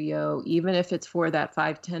studio, even if it's for that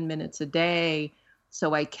 5-10 minutes a day,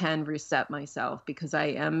 so I can reset myself, because I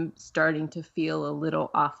am starting to feel a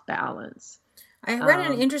little off balance. I read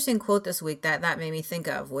an interesting quote this week that made me think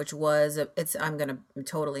of, which was, I'm going to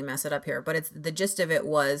totally mess it up here, but the gist of it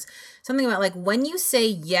was something about like when you say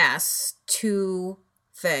yes to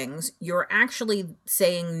things, you're actually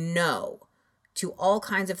saying no to all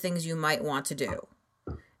kinds of things you might want to do.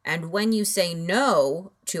 And when you say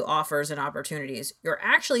no to offers and opportunities, you're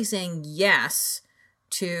actually saying yes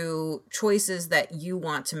to choices that you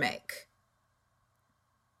want to make.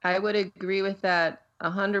 I would agree with that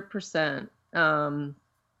 100%.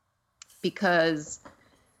 Because,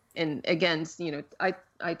 and again,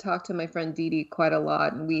 I talk to my friend Dee Dee quite a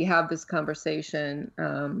lot, and we have this conversation,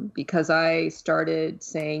 because I started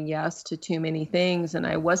saying yes to too many things, and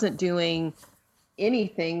I wasn't doing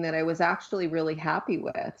anything that I was actually really happy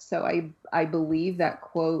with. So I believe that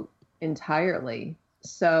quote entirely.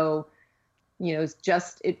 So,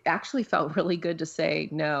 it actually felt really good to say,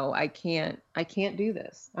 no, I can't do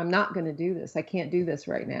this. I'm not going to do this. I can't do this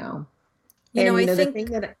right now. I think the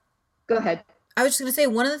thing go ahead. I was just going to say,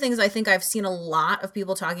 one of the things I think I've seen a lot of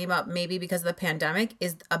people talking about, maybe because of the pandemic,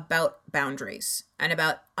 is about boundaries and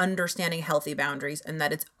about understanding healthy boundaries, and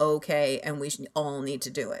that it's okay and we all need to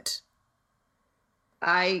do it.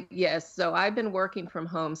 Yes. So I've been working from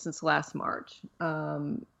home since last March,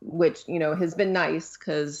 which, has been nice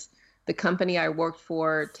because the company I worked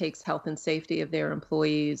for takes health and safety of their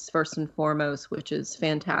employees first and foremost, which is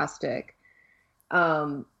fantastic.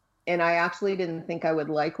 And I actually didn't think I would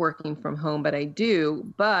like working from home, but I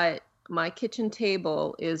do. But my kitchen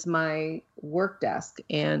table is my work desk.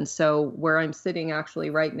 And so where I'm sitting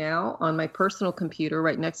actually right now on my personal computer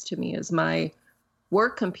right next to me is my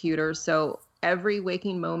work computer. So every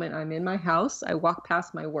waking moment I'm in my house, I walk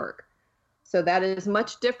past my work. So that is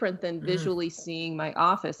much different than visually seeing my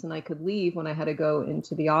office. And I could leave when I had to go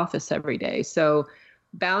into the office every day. So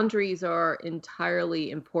boundaries are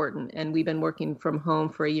entirely important. And we've been working from home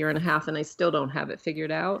for 1.5 years, and I still don't have it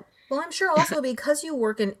figured out. Well, I'm sure also because you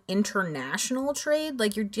work in international trade,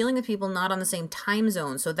 like you're dealing with people not on the same time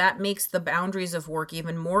zone. So that makes the boundaries of work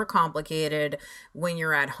even more complicated when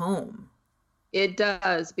you're at home. It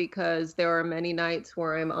does, because there are many nights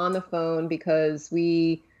where I'm on the phone because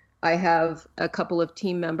I have a couple of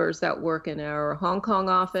team members that work in our Hong Kong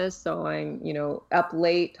office. So I'm, up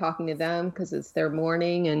late talking to them because it's their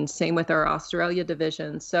morning, and same with our Australia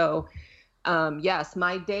division. So, yes,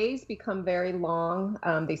 my days become very long.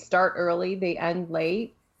 They start early, they end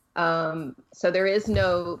late. So there is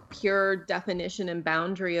no pure definition and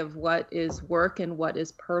boundary of what is work and what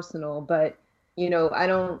is personal. But,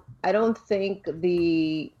 I don't think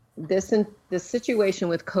the situation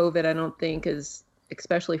with COVID, I don't think is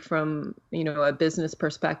especially from, a business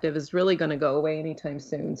perspective, is really going to go away anytime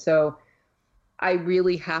soon. So I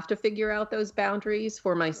really have to figure out those boundaries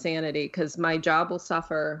for my sanity, because my job will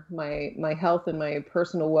suffer, my health and my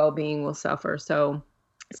personal well-being will suffer. So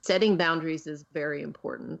setting boundaries is very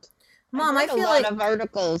important. Mom, I I've read feel a lot like of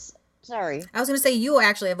articles. Sorry. I was going to say you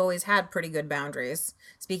actually have always had pretty good boundaries.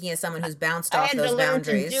 Speaking as someone who's bounced I off had to those learn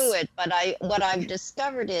to boundaries. do it, but what I've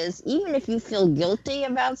discovered is even if you feel guilty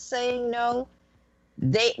about saying no,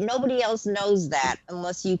 nobody else knows that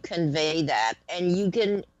unless you convey that, and you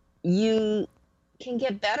can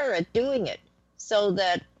get better at doing it, so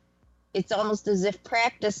that it's almost as if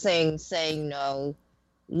practicing saying no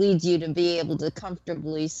leads you to be able to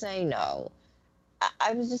comfortably say no.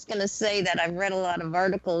 I was just going to say that I've read a lot of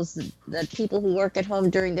articles that people who work at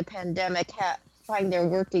home during the pandemic find they're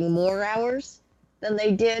working more hours than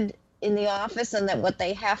they did in the office, and that what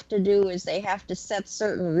they have to do is they have to set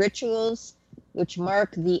certain rituals which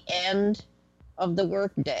mark the end of the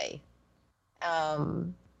workday,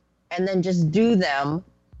 and then just do them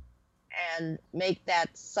and make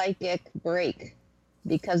that psychic break,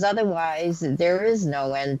 because otherwise there is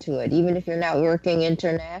no end to it, even if you're not working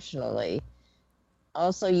internationally.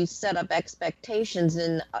 Also, you set up expectations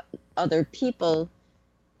in other people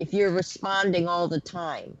if you're responding all the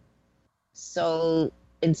time. So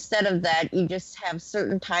instead of that, you just have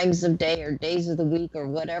certain times of day or days of the week or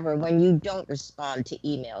whatever when you don't respond to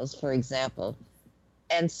emails, for example.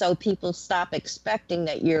 And so people stop expecting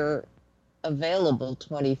that you're available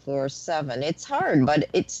 24/7. It's hard, but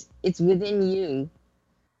it's within you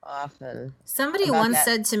often. Somebody About once that.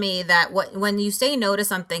 said to me that when you say no to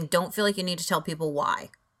something, don't feel like you need to tell people why.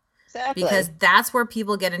 Exactly. Because that's where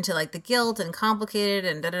people get into like the guilt and complicated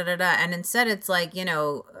and da da da da. And instead, it's like,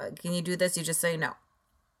 can you do this? You just say no,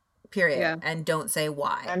 period, Yeah. and don't say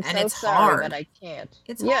why. I'm and so it's sorry, hard. but I can't.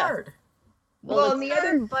 It's Yeah. hard. Well, and it's the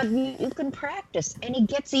other hard, but you can practice, and it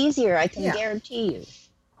gets easier. I can Yeah. guarantee you.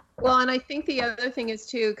 Well, and I think the other thing is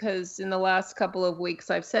too, because in the last couple of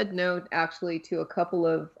weeks, I've said no actually to a couple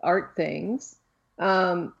of art things.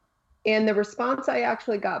 And the response I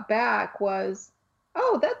actually got back was,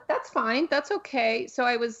 oh, that's fine. That's okay. So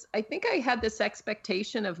I think I had this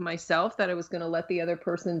expectation of myself that I was going to let the other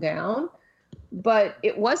person down, but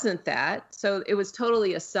it wasn't that. So it was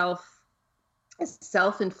totally a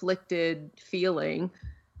self-inflicted feeling.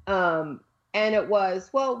 And it was,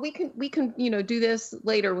 well, we can, do this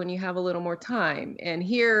later when you have a little more time. And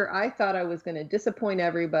here I thought I was going to disappoint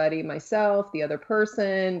everybody, myself, the other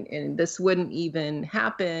person, and this wouldn't even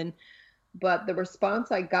happen. But the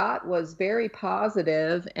response I got was very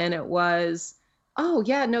positive, and it was, oh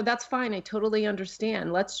yeah, no, that's fine. I totally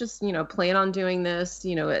understand. Let's just, plan on doing this,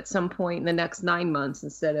 at some point in the next 9 months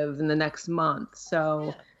instead of in the next month.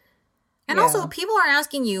 So. And Yeah. also, people are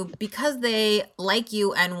asking you because they like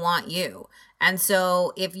you and want you. And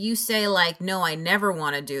so if you say like, no, I never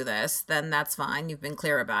want to do this, then that's fine. You've been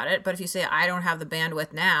clear about it. But if you say, I don't have the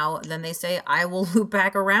bandwidth now, then they say, I will loop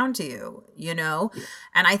back around to you, Yeah.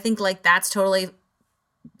 And I think like that's totally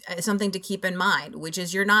something to keep in mind, which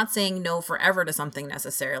is you're not saying no forever to something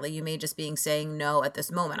necessarily. You may just be saying no at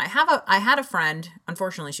this moment. I had a friend,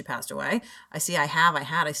 unfortunately she passed away. I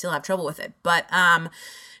still have trouble with it. But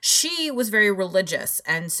she was very religious.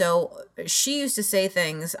 And so she used to say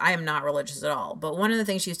things, I am not religious at all. But one of the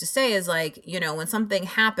things she used to say is like, when something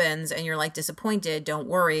happens and you're like disappointed, don't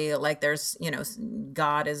worry. Like there's,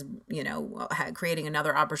 God is, creating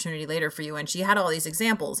another opportunity later for you. And she had all these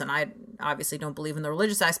examples. And I obviously don't believe in the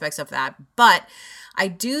religious aspects of that. But I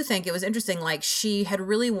do think it was interesting. Like she had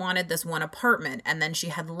really wanted this one apartment and then she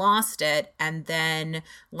had lost it. And then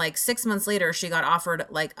like 6 months later, she got offered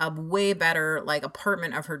like a way better like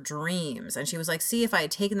apartment of her dreams. And she was like, see, if I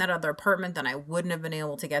had taken that other apartment, then I wouldn't have been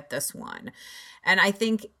able to get this one. And I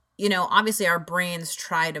think, obviously our brains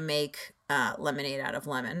try to make lemonade out of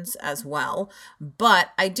lemons as well.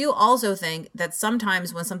 But I do also think that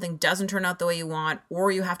sometimes when something doesn't turn out the way you want,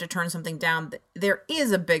 or you have to turn something down, there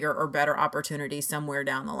is a bigger or better opportunity somewhere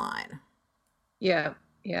down the line. Yeah,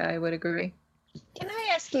 I would agree. Can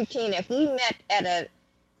I ask you, Tina, if we met at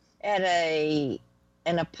an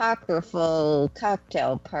apocryphal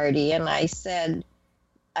cocktail party and I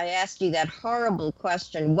asked you that horrible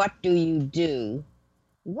question, what do you do?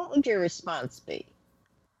 What would your response be?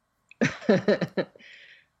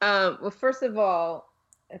 Well, first of all,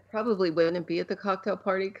 I probably wouldn't be at the cocktail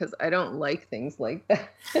party because I don't like things like that.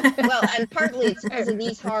 Well, and partly it's because of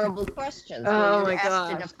these horrible questions. Oh where you're my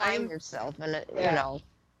asked to gosh. define yourself, and Yeah.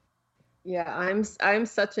 Yeah, I'm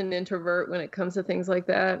such an introvert when it comes to things like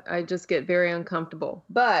that. I just get very uncomfortable.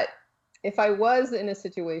 But if I was in a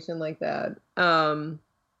situation like that,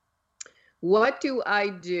 What do I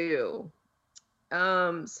do?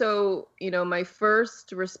 So, my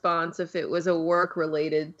first response, if it was a work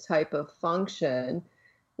related type of function,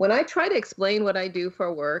 when I try to explain what I do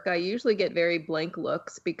for work, I usually get very blank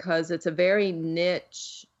looks because it's a very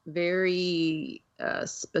niche, very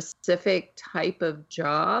specific type of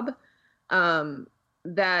job,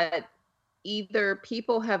 that either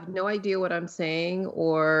people have no idea what I'm saying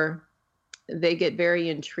or they get very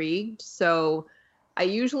intrigued. So I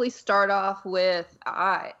usually start off with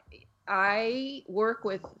I work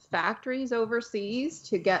with factories overseas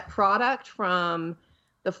to get product from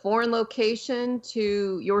the foreign location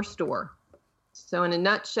to your store. So in a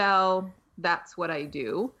nutshell, that's what I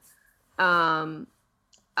do.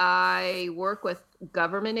 I work with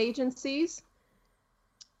government agencies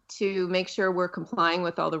to make sure we're complying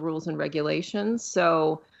with all the rules and regulations.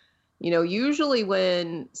 So, usually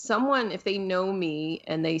when someone, if they know me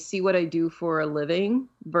and they see what I do for a living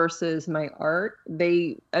versus my art,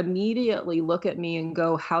 they immediately look at me and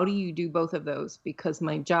go, how do you do both of those? Because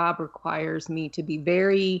my job requires me to be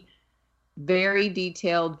very, very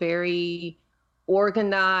detailed, very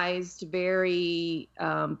organized, very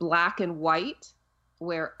black and white,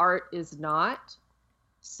 where art is not.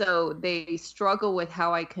 So they struggle with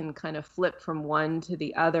how I can kind of flip from one to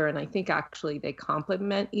the other. And I think actually they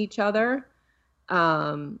complement each other.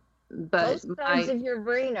 But Both sides of your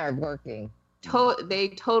brain are working. They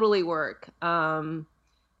totally work. And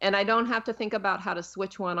I don't have to think about how to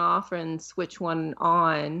switch one off and switch one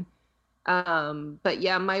on. But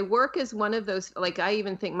yeah, my work is one of those, like, I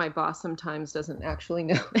even think my boss sometimes doesn't actually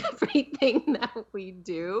know everything that we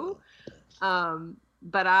do.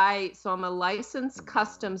 But I'm a licensed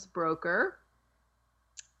customs broker,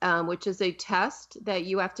 which is a test that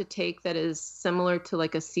you have to take that is similar to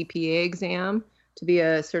like a CPA exam to be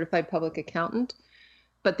a certified public accountant.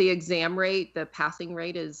 But the exam rate, the passing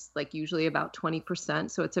rate is like usually about 20%.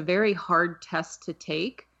 So it's a very hard test to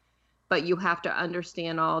take, but you have to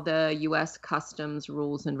understand all the US customs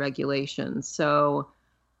rules and regulations. So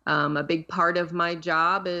a big part of my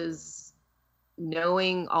job is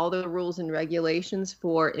knowing all the rules and regulations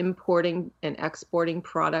for importing and exporting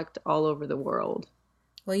product all over the world.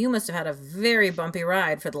 Well, you must have had a very bumpy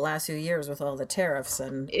ride for the last few years with all the tariffs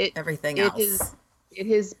and everything else. It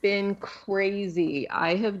has been crazy.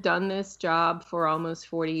 I have done this job for almost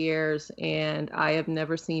 40 years, and I have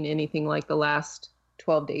never seen anything like the last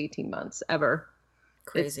 12 to 18 months ever.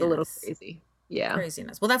 Craziness. It's a little crazy. Yeah.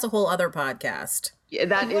 Craziness. Well, that's a whole other podcast. Yeah,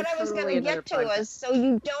 what I was going to get to was, so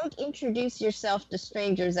you don't introduce yourself to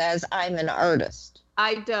strangers as I'm an artist.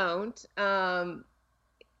 I don't.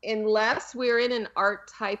 Unless we're in an art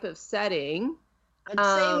type of setting. I'd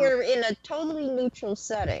say we're in a totally neutral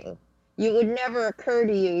setting. It would never occur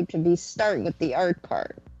to you to start with the art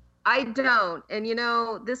part. I don't. And,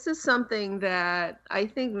 this is something that I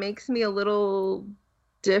think makes me a little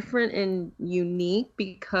different and unique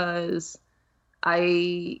because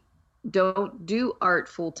I don't do art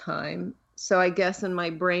full time. So I guess in my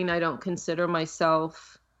brain, I don't consider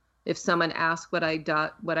myself, if someone asks what I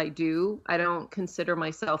do, I don't consider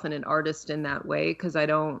myself an artist in that way because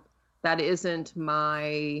that isn't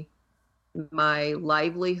my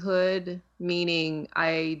livelihood, meaning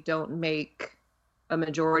I don't make a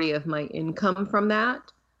majority of my income from that.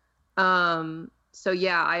 So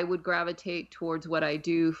yeah, I would gravitate towards what I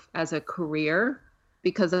do as a career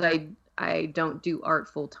because I don't do art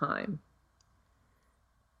full time.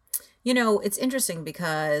 It's interesting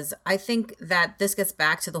because I think that this gets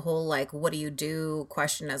back to the whole, like, what do you do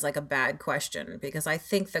question as like a bad question, because I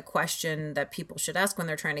think the question that people should ask when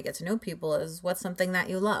they're trying to get to know people is, what's something that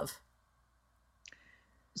you love?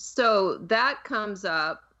 So that comes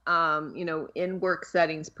up, in work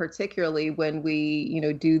settings, particularly when we,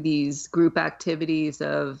 do these group activities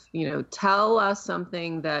of, tell us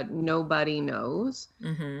something that nobody knows.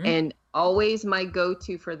 Mm-hmm. And always my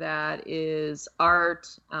go-to for that is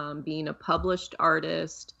art, being a published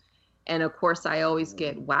artist. And of course, I always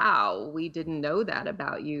get, wow, we didn't know that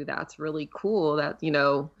about you. That's really cool. That,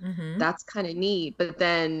 mm-hmm. That's kind of neat. But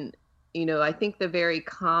then, I think the very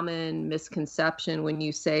common misconception when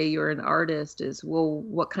you say you're an artist is, well,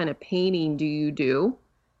 what kind of painting do you do?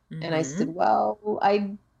 Mm-hmm. And I said, well,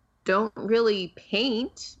 I don't really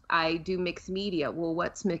paint. I do mixed media. Well,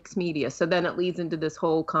 what's mixed media? So then it leads into this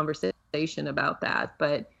whole conversation about that.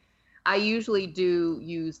 But I usually do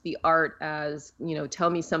use the art as, tell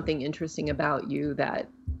me something interesting about you that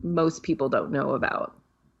most people don't know about.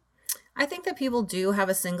 I think that people do have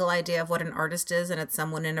a single idea of what an artist is, and it's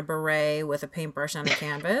someone in a beret with a paintbrush on a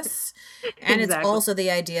canvas. And it's Exactly. also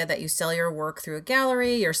the idea that you sell your work through a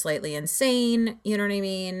gallery, you're slightly insane, you know what I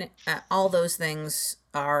mean? All those things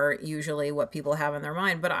are usually what people have in their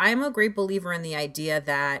mind. But I'm a great believer in the idea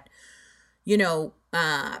that,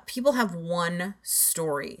 people have one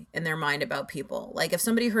story in their mind about people. Like if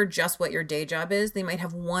somebody heard just what your day job is, they might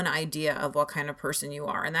have one idea of what kind of person you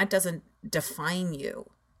are, and that doesn't define you,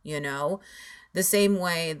 you know? The same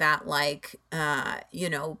way that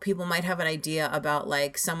people might have an idea about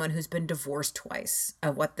like someone who's been divorced twice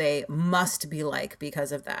of what they must be like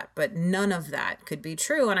because of that. But none of that could be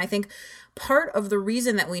true. And I think part of the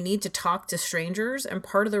reason that we need to talk to strangers and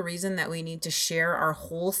part of the reason that we need to share our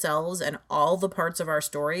whole selves and all the parts of our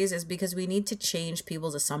stories is because we need to change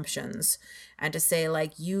people's assumptions and to say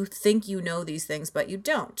like, you think you know these things, but you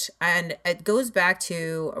don't. And it goes back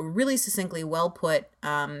to a really succinctly well put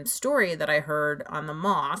story that I heard on the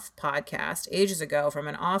Moth podcast ages ago from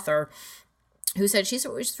an author who said she's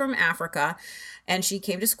from Africa and she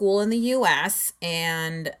came to school in the US,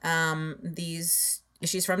 and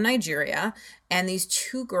she's from Nigeria, and these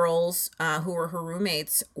two girls who were her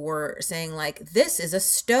roommates were saying like, this is a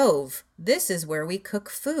stove. This is where we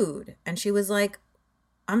cook food. And she was like,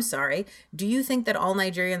 I'm sorry, do you think that all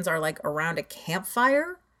Nigerians are like around a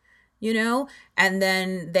campfire? And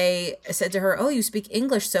then they said to her, oh, you speak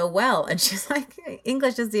English so well. And she's like,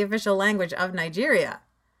 English is the official language of Nigeria.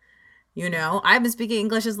 I've been speaking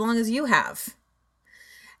English as long as you have.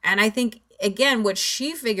 And I think, again, what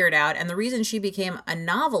she figured out and the reason she became a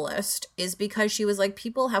novelist is because she was like,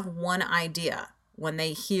 people have one idea when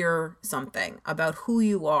they hear something about who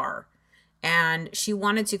you are. And she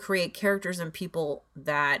wanted to create characters and people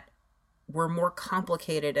that were more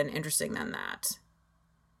complicated and interesting than that.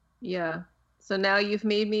 Yeah. So now you've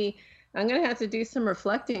made me, I'm going to have to do some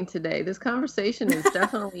reflecting today. This conversation has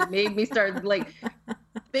definitely made me start like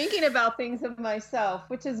thinking about things of myself,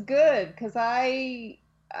 which is good because I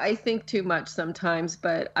think too much sometimes,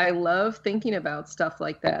 but I love thinking about stuff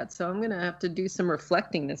like that. So I'm going to have to do some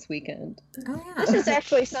reflecting this weekend. Oh, yeah. This is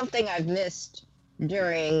actually something I've missed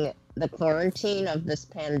during the quarantine of this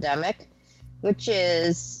pandemic, which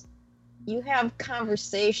is you have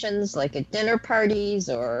conversations like at dinner parties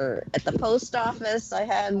or at the post office. I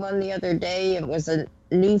had one the other day. It was a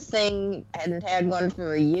new thing. I hadn't had one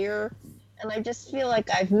for a year. And I just feel like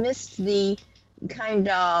I've missed the kind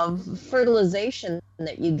of fertilization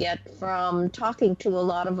that you get from talking to a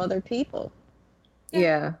lot of other people.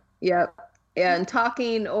 Yeah. Yep. Yeah, and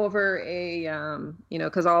talking over a,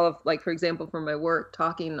 because all of, like, for example, for my work,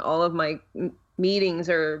 talking all of my meetings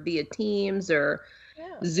are via Teams or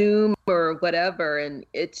Zoom or whatever, and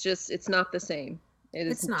it's not the same.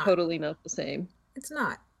 It's totally not the same. It's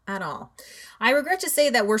not at all. I regret to say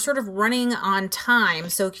that we're sort of running on time,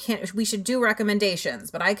 so we should do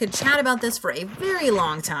recommendations, but I could chat about this for a very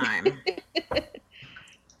long time.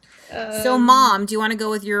 So, Mom, do you want to go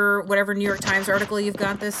with your whatever New York Times article you've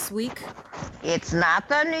got this week? It's not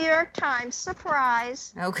the New York Times,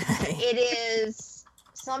 surprise. Okay. It is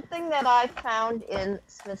something that I found in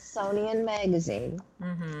Smithsonian Magazine.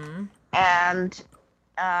 Mm-hmm. And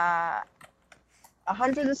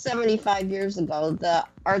 175 years ago, the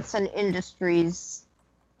Arts and Industries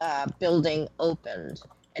building opened.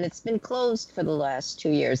 And it's been closed for the last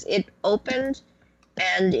 2 years. It opened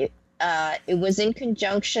and it was in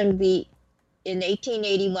conjunction in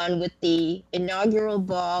 1881 with the inaugural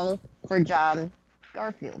ball for John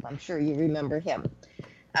Garfield. I'm sure you remember him,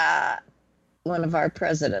 one of our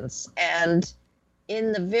presidents. And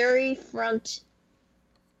in the very front,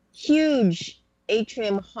 huge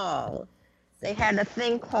atrium hall, they had a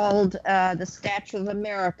thing called the Statue of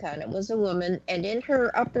America, and it was a woman, and in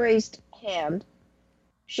her upraised hand,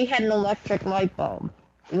 she had an electric light bulb.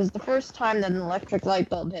 It was the first time that an electric light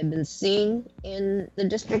bulb had been seen in the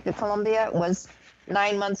District of Columbia. It was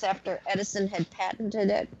 9 months after Edison had patented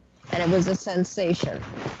it, and it was a sensation.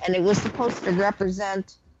 And it was supposed to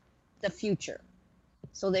represent the future.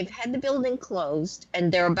 So they've had the building closed,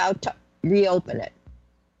 and they're about to reopen it.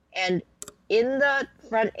 And in the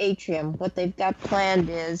front atrium, what they've got planned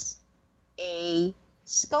is a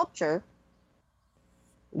sculpture,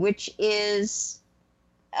 which is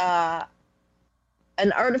an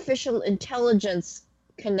artificial intelligence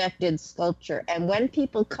connected sculpture. And when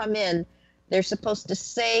people come in, they're supposed to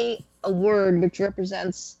say a word which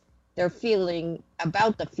represents their feeling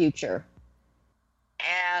about the future.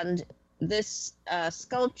 And this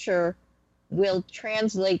sculpture will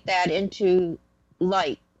translate that into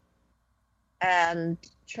light and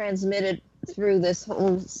transmit it through this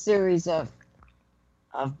whole series of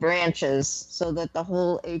of branches so that the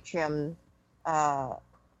whole HM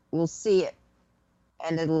will see it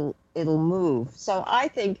and it'll move. So I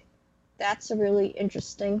think that's a really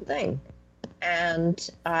interesting thing. And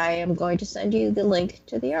I am going to send you the link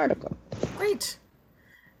to the article. Great.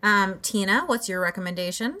 Tina, what's your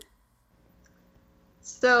recommendation?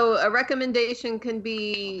 So a recommendation can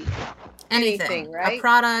be anything, right? A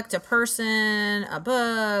product, a person, a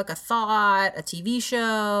book, a thought, a TV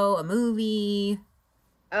show, a movie.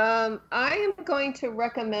 I am going to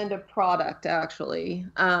recommend a product, actually.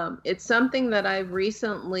 It's something that I've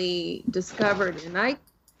recently discovered, and I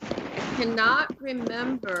cannot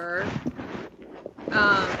remember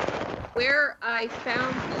where I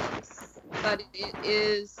found this, but it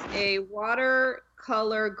is a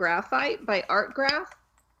watercolor graphite by Artgraph.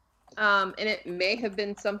 And it may have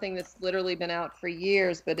been something that's literally been out for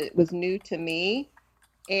years, but it was new to me.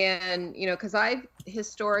 And, you know, because I've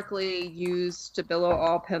historically used Stabilo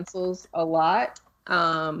all pencils a lot,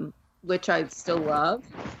 which I still love.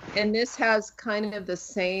 And this has kind of the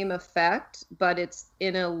same effect, but it's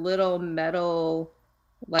in a little metal,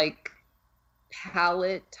 like,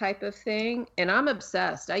 palette type of thing. And I'm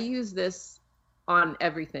obsessed. I use this on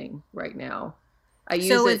everything right now.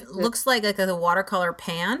 So it looks like a watercolor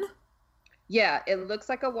pan? Yeah, it looks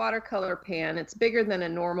like a watercolor pan. It's bigger than a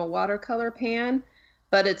normal watercolor pan,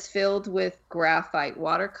 but it's filled with graphite,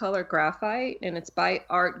 watercolor graphite, and it's by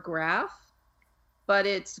Artgraph. But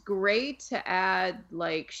it's great to add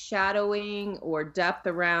like shadowing or depth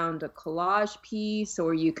around a collage piece,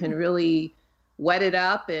 or you can really wet it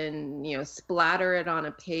up and, you know, splatter it on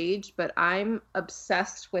a page. But I'm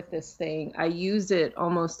obsessed with this thing. I use it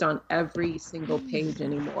almost on every single page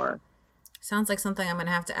anymore. Sounds like something I'm going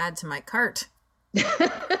to have to add to my cart.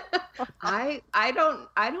 I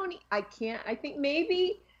think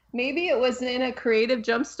maybe it was in a Creative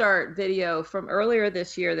Jumpstart video from earlier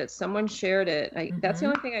this year that someone shared it. That's the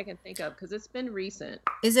only thing I can think of because it's been recent.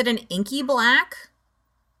 Is it an inky black?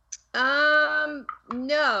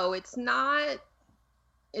 No, it's not.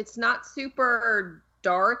 It's not super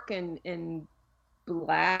dark and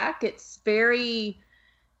black. It's very,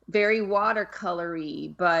 very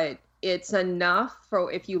watercolory, but it's enough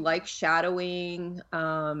for if you like shadowing.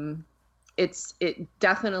 It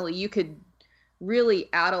definitely, you could really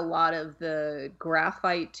add a lot of the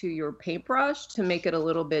graphite to your paintbrush to make it a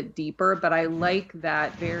little bit deeper, but I like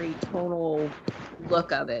that very tonal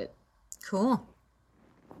look of it. Cool.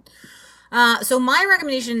 So my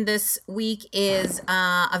recommendation this week is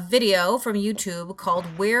a video from YouTube called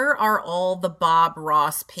Where Are All the Bob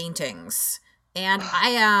Ross Paintings? And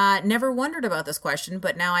I never wondered about this question,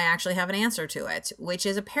 but now I actually have an answer to it, which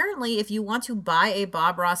is apparently if you want to buy a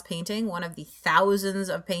Bob Ross painting, one of the thousands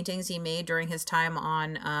of paintings he made during his time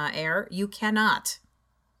on air, you cannot.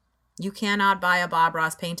 You cannot buy a Bob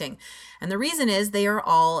Ross painting. And the reason is they are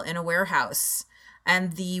all in a warehouse.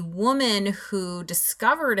 And the woman who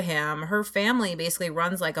discovered him, her family basically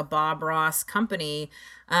runs like a Bob Ross company.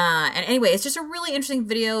 And anyway, it's just a really interesting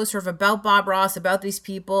video sort of about Bob Ross, about these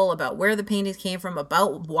people, about where the paintings came from,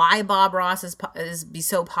 about why Bob Ross is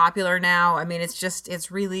so popular now. I mean, it's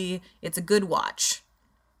a good watch.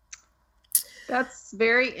 That's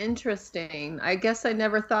very interesting. I guess I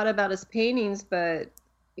never thought about his paintings, but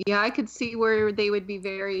yeah, I could see where they would be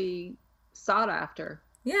very sought after.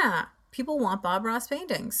 Yeah. People want Bob Ross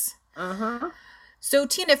paintings. Uh-huh. So,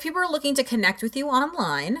 Tina, if people are looking to connect with you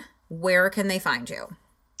online, where can they find you?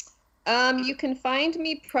 You can find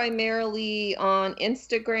me primarily on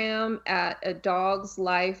Instagram at A Dog's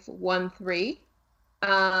Life 13,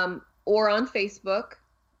 or on Facebook.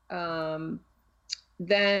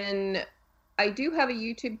 Then I do have a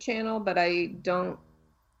YouTube channel, but I don't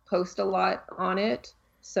post a lot on it.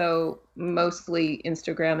 So mostly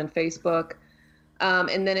Instagram and Facebook.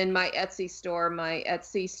 And then in my Etsy store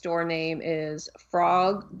name is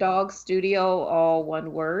Frog Dog Studio, all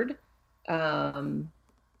one word.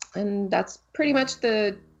 And that's pretty much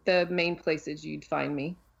the main places you'd find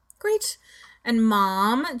me. Great. And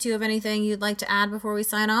Mom, do you have anything you'd like to add before we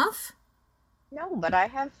sign off? No, but I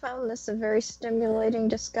have found this a very stimulating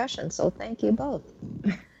discussion, so thank you both.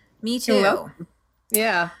 Me too.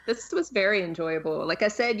 Yeah, this was very enjoyable. Like I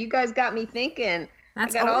said, you guys got me thinking.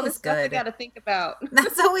 That's I got all this good. stuff I got to think about.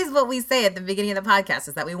 That's always what we say at the beginning of the podcast,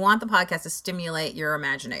 is that we want the podcast to stimulate your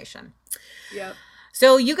imagination. Yep.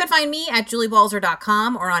 So you can find me at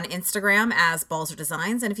juliebalzer.com or on Instagram as Balzer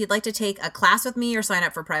Designs. And if you'd like to take a class with me or sign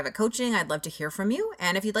up for private coaching, I'd love to hear from you.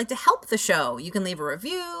 And if you'd like to help the show, you can leave a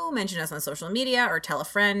review, mention us on social media, or tell a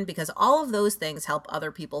friend, because all of those things help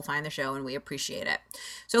other people find the show, and we appreciate it.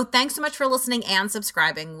 So thanks so much for listening and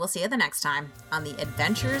subscribing. We'll see you the next time on the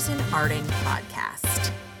Adventures in Arting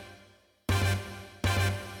podcast.